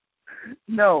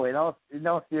 No, in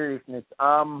all seriousness,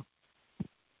 I'm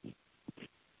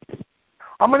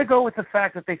going to go with the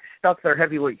fact that they stuck their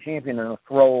heavyweight champion in a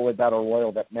throwaway battle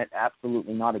royal that meant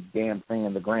absolutely not a damn thing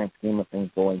in the grand scheme of things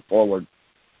going forward.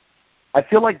 I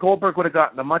feel like Goldberg would have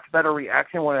gotten a much better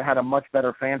reaction, would have had a much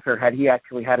better fanfare had he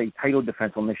actually had a title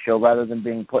defense on this show rather than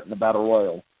being put in the battle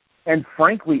royal. And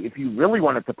frankly, if you really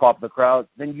wanted to pop the crowd,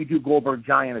 then you do Goldberg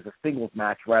Giant as a singles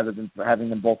match rather than having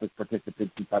them both as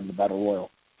participants inside the battle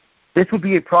royal. This would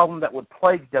be a problem that would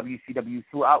plague WCW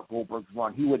throughout Goldberg's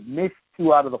run. He would miss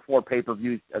 2 out of the 4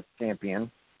 pay-per-views as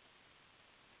champion.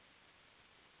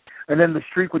 And then the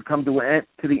streak would come to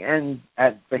the end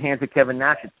at the hands of Kevin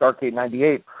Nash at Starrcade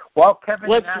 98. While Kevin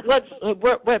Nash...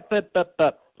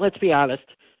 Let's be honest.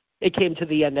 It came to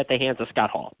the end at the hands of Scott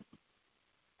Hall.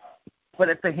 But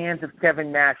at the hands of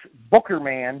Kevin Nash, Booker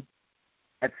Man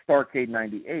at Starrcade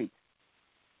 98.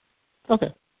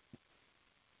 Okay.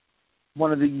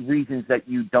 One of the reasons that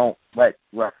you don't let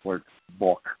wrestlers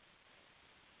book.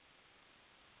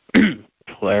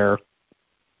 Claire.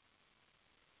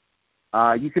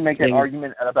 You can make that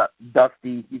argument about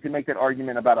Dusty. You can make that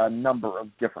argument about a number of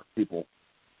different people.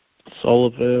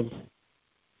 Sullivan.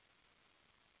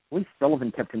 At least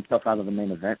Sullivan kept himself out of the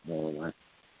main event, more or less.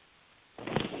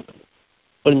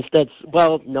 But instead,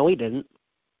 well, no, he didn't.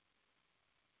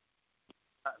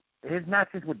 His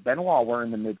matches with Benoit were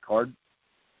in the mid-card.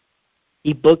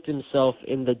 He booked himself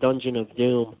in the Dungeon of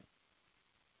Doom.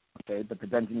 Okay, but the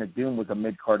Dungeon of Doom was a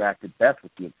mid-card act at best,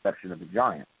 with the exception of the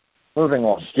Giant. Moving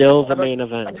on. Still the main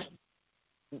event.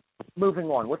 Moving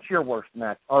on. What's your worst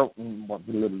match? Or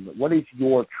what is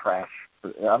your trash?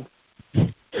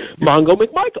 Mongo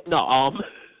McMichael. No,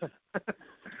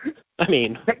 I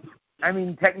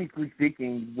mean, technically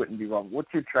speaking, wouldn't be wrong.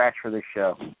 What's your trash for this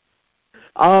show?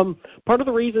 Part of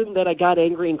the reason that I got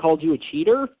angry and called you a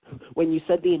cheater when you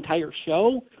said the entire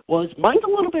show was mine's a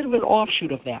little bit of an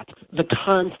offshoot of that. The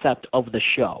concept of the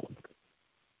show.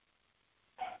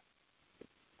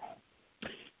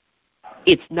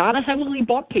 It's not a heavily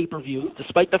bought pay-per-view,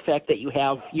 despite the fact that you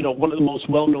have, one of the most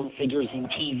well-known figures in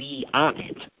TV on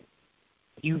it.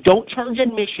 You don't charge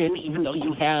admission, even though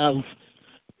you have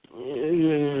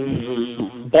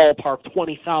ballpark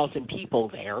 20,000 people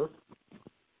there.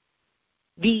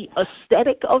 The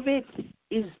aesthetic of it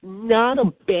is not a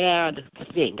bad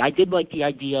thing. I did like the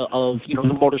idea of, the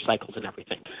motorcycles and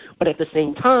everything. But at the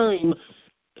same time,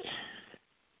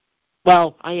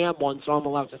 well, I am one, so I'm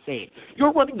allowed to say it.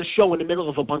 You're running the show in the middle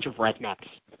of a bunch of rednecks.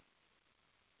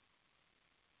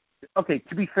 Okay,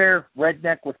 to be fair,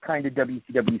 redneck was kind of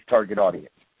WCW's target audience.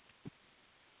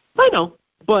 I know,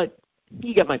 but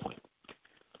you get my point.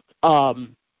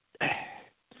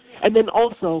 And then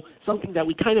also, something that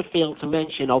we kind of failed to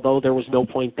mention, although there was no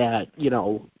point that,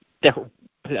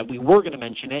 that we were going to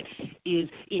mention it, is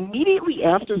immediately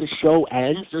after the show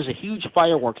ends, there's a huge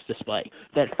fireworks display.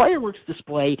 That fireworks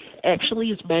display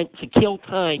actually is meant to kill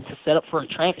time to set up for a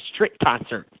Travis Tritt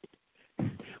concert.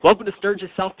 Welcome to Sturgis,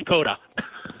 South Dakota.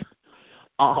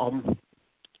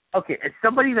 Okay, as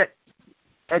somebody that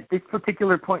at this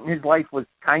particular point in his life was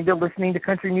kind of listening to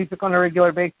country music on a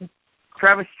regular basis,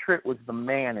 Travis Tritt was the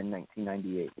man in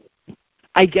 1998.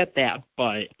 I get that,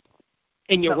 but...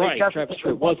 And you're right, Travis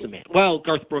Tritt was the man. Well,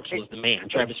 Garth Brooks was the man.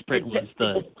 Travis Tritt was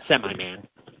the semi-man.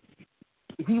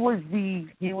 He was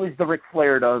the Ric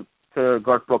Flair to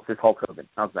Garth Brooks' Hulk Hogan.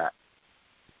 How's that?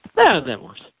 Yeah, that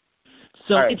works.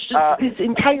 So right, it's just this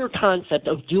entire concept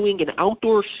of doing an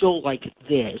outdoor show like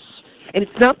this, and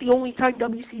it's not the only time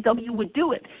WCW would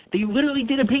do it. They literally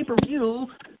did a pay-per-view,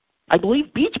 I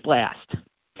believe, Beach Blast,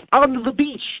 on the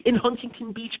beach in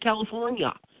Huntington Beach,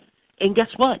 California. And guess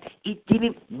what? It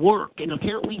didn't work. And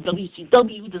apparently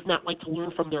WCW does not like to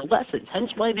learn from their lessons,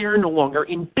 hence why they're no longer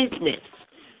in business.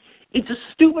 It's a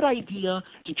stupid idea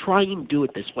to try and do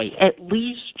it this way. At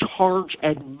least charge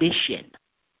admission.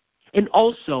 And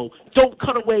also, don't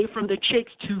cut away from the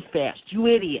chicks too fast, you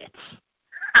idiots.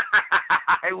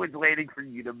 I was waiting for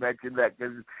you to mention that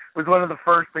because it was one of the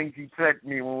first things you said to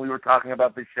me when we were talking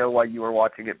about the show while you were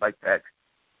watching it by text.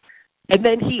 And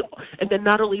then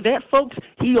not only that, folks,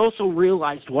 he also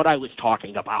realized what I was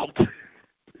talking about.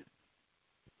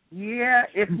 Yeah,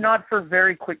 if not for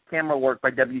very quick camera work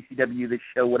by WCW, this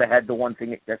show would have had the one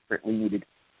thing it desperately needed.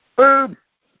 Boobs!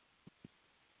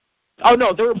 Oh,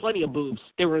 no, there were plenty of boobs.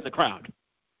 They were in the crowd.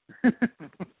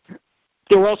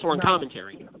 They were also on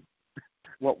commentary.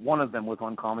 Well, one of them was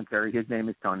on commentary. His name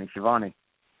is Tony Schiavone.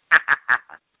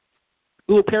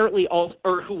 Who apparently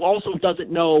who also doesn't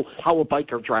know how a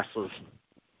biker dresses.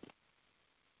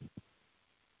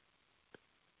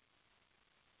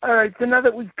 All right, so now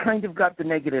that we've kind of got the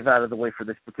negative out of the way for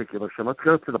this particular show, let's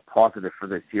go to the positive for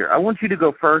this year. I want you to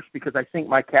go first because I think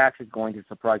my catch is going to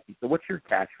surprise you. So what's your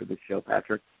catch for this show,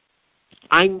 Patrick?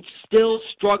 I'm still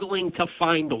struggling to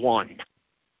find one.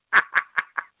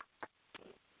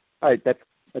 All right, that's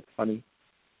funny.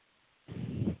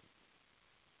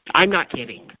 I'm not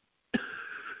kidding.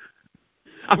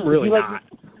 I'm really not.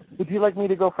 Would you like me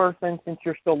to go first then, since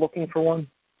you're still looking for one?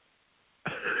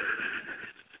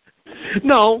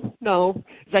 No,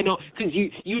 I know, because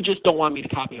you just don't want me to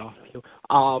copy off of you,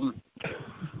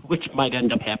 which might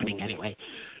end up happening anyway.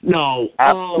 No,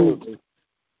 absolutely.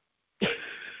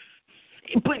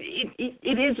 But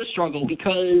it is a struggle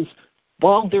because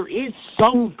while there is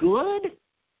some good,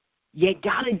 you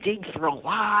gotta dig through a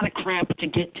lot of crap to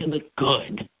get to the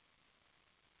good.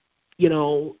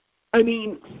 I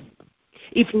mean,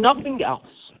 if nothing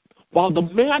else, while the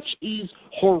match is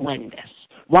horrendous,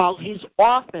 while his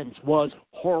offense was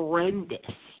horrendous,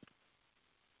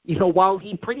 while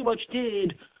he pretty much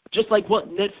did just like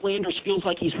what Ned Flanders feels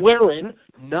like he's wearing,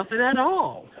 nothing at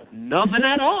all.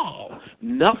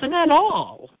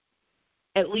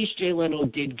 At least Jay Leno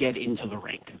did get into the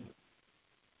ring.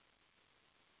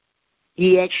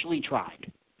 He actually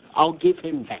tried. I'll give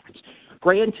him that.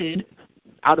 Granted,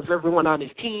 out of everyone on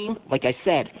his team, like I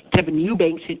said, Kevin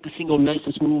Eubanks hit the single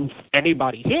nicest move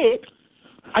anybody hit,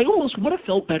 I almost would have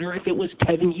felt better if it was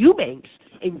Kevin Eubanks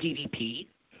in DDP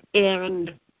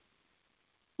and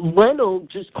Leno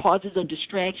just causes a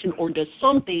distraction or does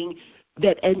something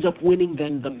that ends up winning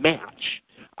them the match.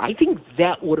 I think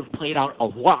that would have played out a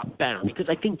lot better because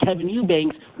I think Kevin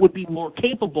Eubanks would be more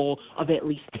capable of at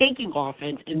least taking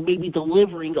offense and maybe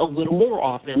delivering a little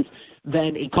more offense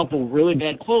than a couple really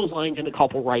bad clotheslines and a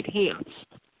couple right hands.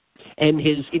 And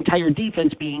his entire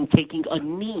defense being taking a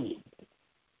knee.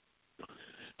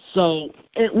 So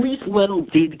at least Leno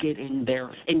did get in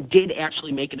there and did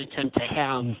actually make an attempt to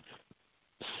have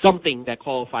something that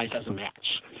qualifies as a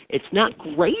match. It's not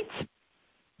great,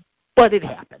 but it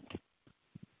happened.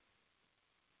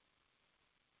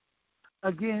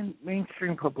 Again,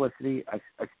 mainstream publicity, I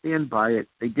stand by it.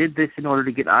 They did this in order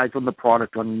to get eyes on the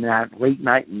product on that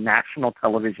late-night national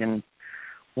television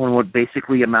on what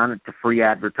basically amounted to free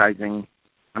advertising.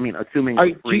 I mean, assuming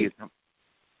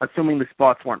the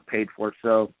spots weren't paid for,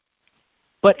 so.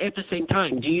 But at the same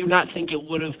time, do you not think it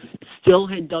would have still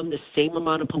had done the same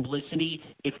amount of publicity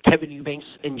if Kevin Eubanks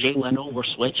and Jay Leno were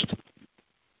switched?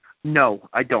 No,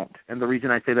 I don't. And the reason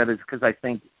I say that is because I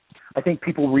think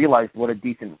people realized what a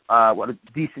decent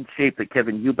shape that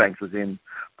Kevin Eubanks was in.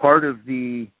 Part of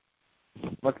the,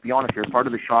 let's be honest here, part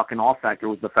of the shock and awe factor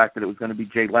was the fact that it was going to be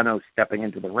Jay Leno stepping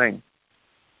into the ring.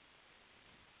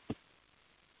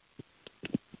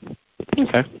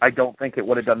 Okay. I don't think it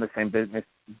would have done the same business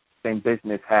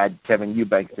had Kevin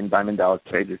Eubanks and Diamond Dallas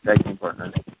Page's tag team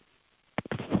partners.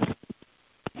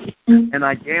 And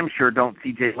I damn sure don't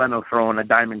see Jay Leno throwing a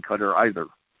diamond cutter either.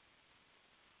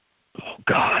 Oh,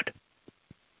 God.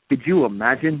 Could you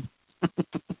imagine?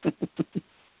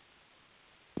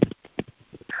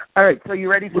 All right, so you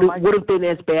ready for my... Would have been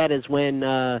as bad as when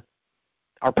our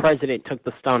president took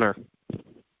the stunner.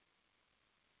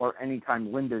 Or any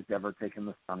time Linda's ever taken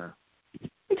the stunner.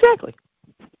 Exactly.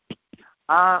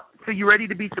 So you ready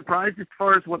to be surprised as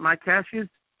far as what my cash is?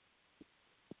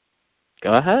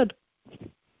 Go ahead.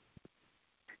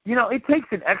 You know, it takes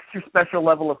an extra special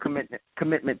level of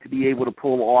commitment to be able to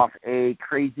pull off a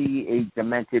crazy, a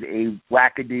demented, a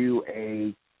wackadoo,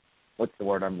 a... What's the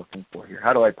word I'm looking for here?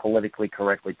 How do I politically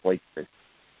correctly place this?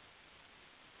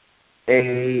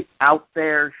 A out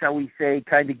there, shall we say,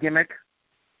 kind of gimmick.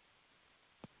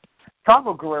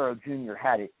 Chavo Guerrero Jr.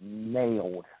 had it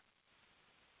nailed.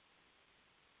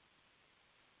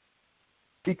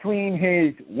 Between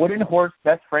his wooden horse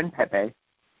best friend Pepe,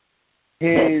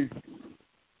 his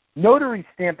notary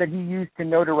stamp that he used to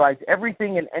notarize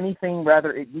everything and anything,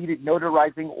 whether it needed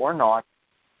notarizing or not,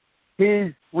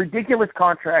 his ridiculous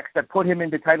contracts that put him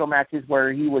into title matches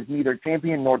where he was neither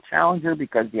champion nor challenger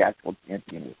because the actual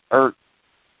champion was hurt,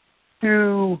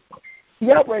 to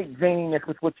the outright zaniness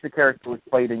with which the character was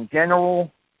played in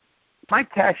general. My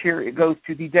cash here, it goes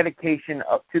to the dedication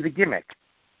to the gimmick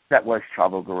that was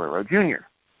Chavo Guerrero Jr.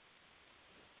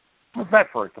 What's that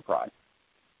for a surprise?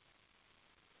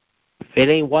 If it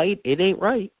ain't white, it ain't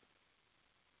right.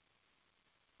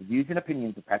 The views and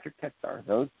opinions of Patrick Tetstar,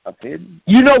 those of his...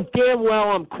 You know damn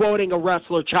well I'm quoting a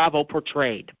wrestler Chavo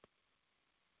portrayed.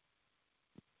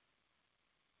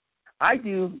 I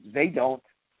do. They don't.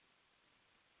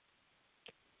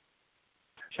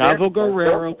 Chavo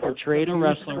Guerrero portrayed a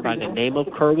wrestler by the name of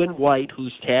Kerwin White,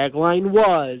 whose tagline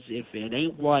was, if it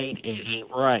ain't white, it ain't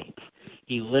right.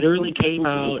 He literally came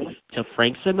out to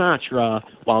Frank Sinatra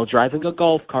while driving a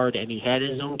golf cart, and he had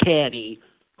his own caddy,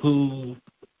 who,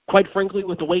 quite frankly,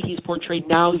 with the way he's portrayed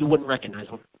now, you wouldn't recognize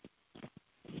him.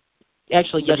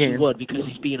 Actually, yes, you would, because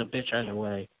he's being a bitch either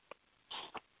way.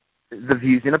 The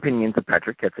views and opinions of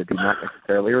Patrick Ketsa do not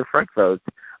necessarily reflect those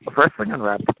of Wrestling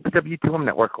Unwrapped, the W2M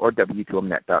Network, or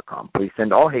W2Mnet.com. Please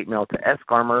send all hate mail to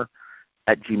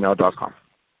sgarmer@gmail.com.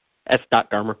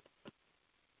 S.Garmer.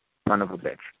 Son of a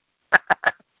bitch.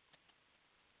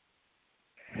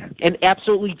 And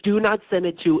absolutely do not send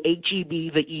it to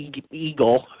HEB the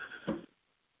Eagle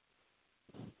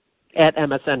at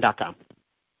MSN.com.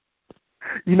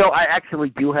 You know, I actually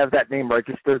do have that name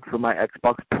registered for my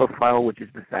Xbox profile, which is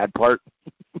the sad part.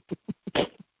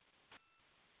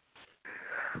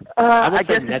 I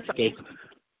guess Netscape.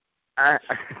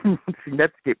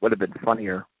 Netscape would have been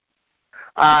funnier.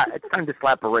 It's time to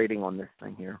slap a rating on this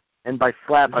thing here. And by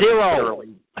slap, 0.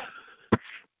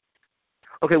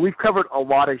 Okay, we've covered a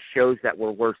lot of shows that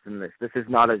were worse than this. This is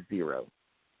not a 0.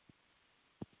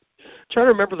 Trying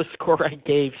to remember the score I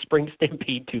gave Spring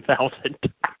Stampede 2000.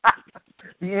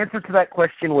 The answer to that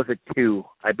question was a 2,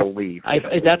 I believe.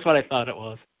 That's what I thought it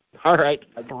was. All right,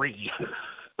 3.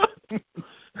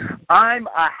 I'm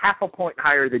a half a point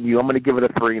higher than you. I'm going to give it a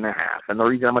 3.5. And the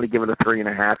reason I'm going to give it a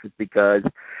 3.5 is because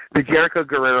The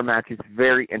Jericho-Guerrero match is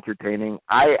very entertaining.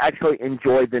 I actually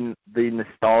enjoy the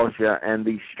nostalgia and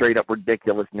the straight-up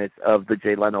ridiculousness of the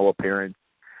Jay Leno appearance.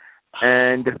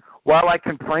 And while I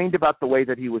complained about the way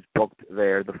that he was booked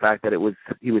there, the fact that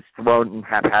he was thrown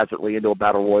haphazardly into a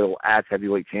battle royal as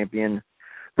heavyweight champion,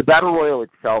 the battle royal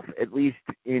itself, at least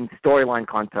in storyline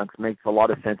context, makes a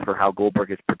lot of sense for how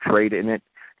Goldberg is portrayed in it.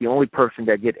 The only person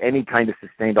that get any kind of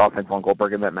sustained offense on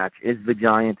Goldberg in that match is the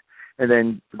Giant, and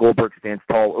then Goldberg stands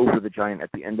tall over the Giant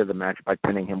at the end of the match by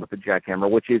pinning him with the jackhammer,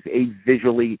 which is a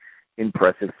visually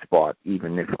impressive spot,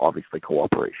 even if obviously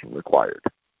cooperation required.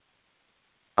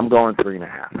 I'm going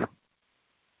 3.5.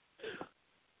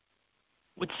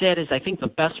 What's sad is I think the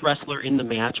best wrestler in the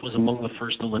match was among the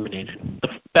first eliminated.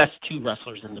 The best two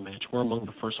wrestlers in the match were among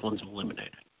the first ones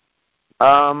eliminated.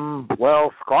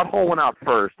 Well, Scott Hall went out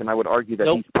first, and I would argue that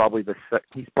he's probably the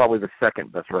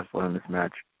second best wrestler in this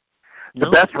match. The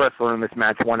best wrestler in this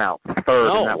match went out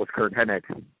third, and that was Kurt Hennig.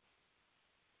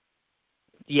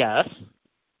 Yes.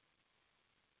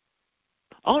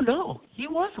 Oh, no. He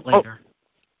was later.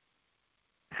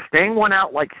 Sting went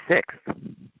out like sixth.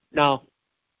 No.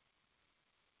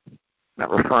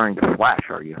 Not referring to Flash,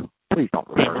 are you? Please don't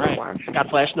refer to Flash. Got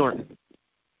Flash Norton.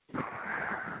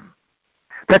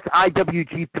 That's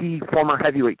IWGP former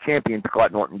heavyweight champion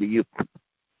Scott Norton to you.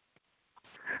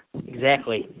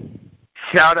 Exactly.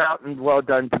 Shout out and well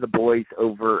done to the boys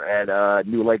over at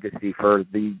New Legacy for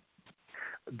the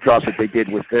job that they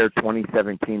did with their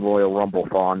 2017 Royal Rumble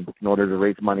Fawn in order to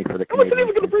raise money for the Canadians. I wasn't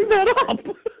even going to bring that up.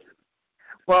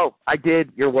 Well, I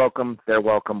did. You're welcome. They're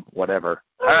welcome. Whatever.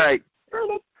 All right.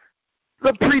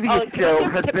 The previous show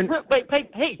has been... Wait,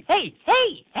 hey!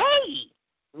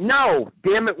 No,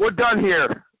 damn it, we're done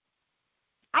here.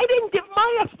 I didn't give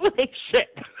my explanation.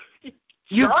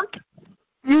 Jerk.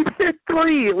 You said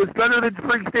 3. It was better than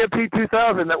Freak Stampede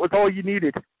 2000. That was all you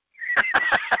needed.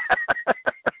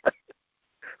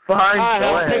 Fine,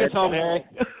 go ahead. Take us home, Harry.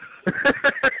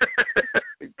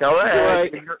 Go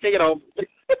ahead. Right. Take it home.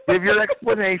 Give your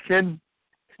explanation.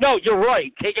 No, you're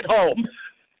right. Take it home.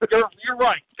 You're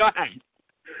right. Go ahead.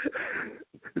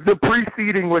 The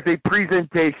preceding was a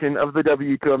presentation of the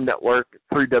W2M Network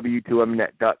through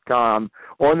W2Mnet.com.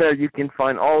 On there you can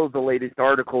find all of the latest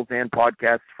articles and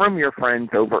podcasts from your friends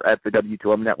over at the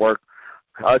W2M Network.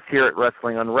 Us here at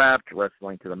Wrestling Unwrapped,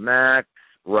 Wrestling to the Max,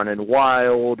 Running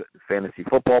Wild, Fantasy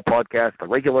Football Podcast, the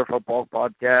Regular Football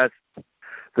Podcast,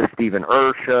 the Stephen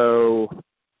Show,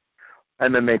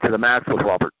 MMA to the Max with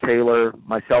Robert Taylor,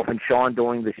 myself and Sean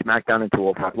doing the SmackDown and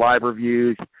 205 Live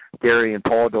reviews, Gary and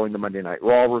Paul doing the Monday Night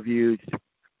Raw reviews.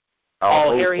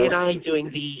 Harry and I doing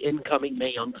the incoming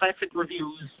Mae Young Classic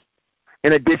reviews.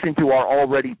 In addition to our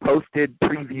already posted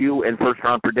preview and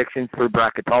first-round predictions through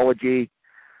Bracketology,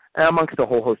 amongst a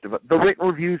whole host of it. The written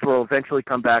reviews will eventually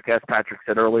come back, as Patrick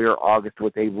said earlier. August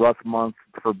was a rough month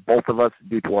for both of us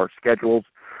due to our schedules.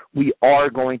 We are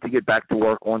going to get back to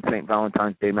work on St.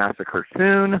 Valentine's Day Massacre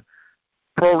soon.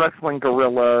 Pro Wrestling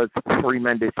Guerrillas,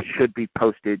 Tremendous should be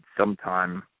posted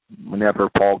sometime whenever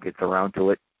Paul gets around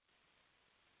to it.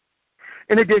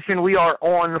 In addition, we are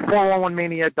on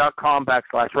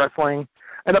 411mania.com/wrestling.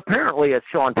 And apparently, as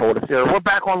Sean told us here, we're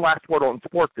back on Last Word on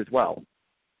Sports as well.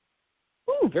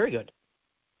 Ooh, very good.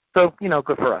 So,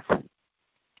 good for us.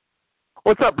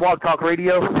 What's up, Blog Talk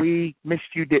Radio? We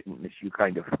missed you, didn't miss you,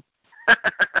 kind of.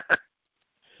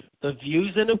 The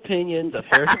views and opinions of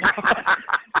Harry.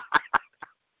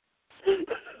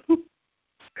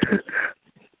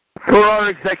 For our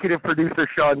executive producer,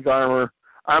 Sean Garmer,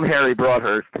 I'm Harry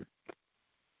Broadhurst.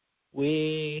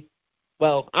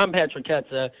 I'm Patrick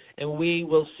Ketza, and we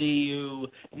will see you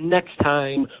next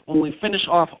time when we finish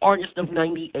off August of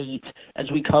 98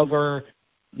 as we cover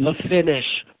the finish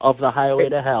of the Highway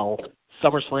to Hell,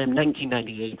 SummerSlam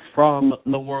 1998, from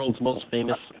the world's most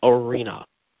famous arena.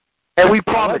 And we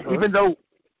promise, even though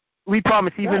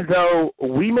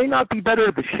we may not be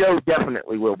better, the show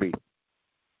definitely will be.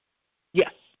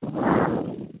 Yes.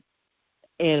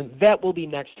 And that will be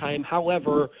next time.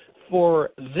 However, for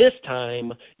this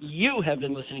time, you have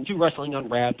been listening to Wrestling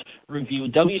Unwrapped,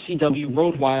 review WCW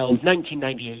Road Wild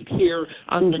 1998 here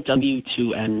on the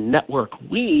W2M Network.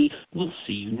 We will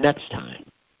see you next time.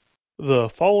 The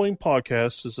following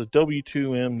podcast is a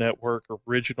W2M Network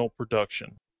original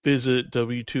production. Visit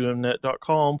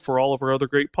W2Mnet.com for all of our other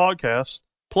great podcasts,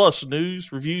 plus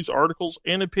news, reviews, articles,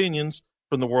 and opinions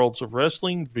from the worlds of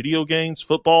wrestling, video games,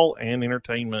 football, and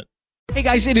entertainment. Hey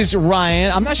guys, it is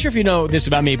Ryan. I'm not sure if you know this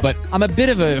about me, but I'm a bit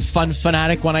of a fun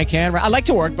fanatic when I can. I like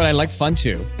to work, but I like fun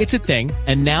too. It's a thing.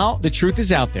 And now the truth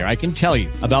is out there. I can tell you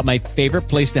about my favorite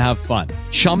place to have fun.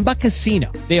 Chumba Casino.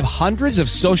 They have hundreds of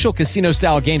social casino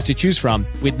style games to choose from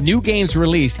with new games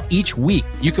released each week.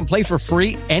 You can play for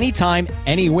free anytime,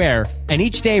 anywhere. And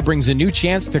each day brings a new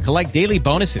chance to collect daily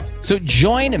bonuses. So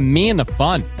join me in the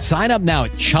fun. Sign up now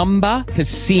at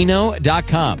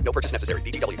ChumbaCasino.com. No purchase necessary.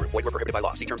 WCW Road Wild. Prohibited by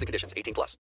law. See terms and conditions. 18+.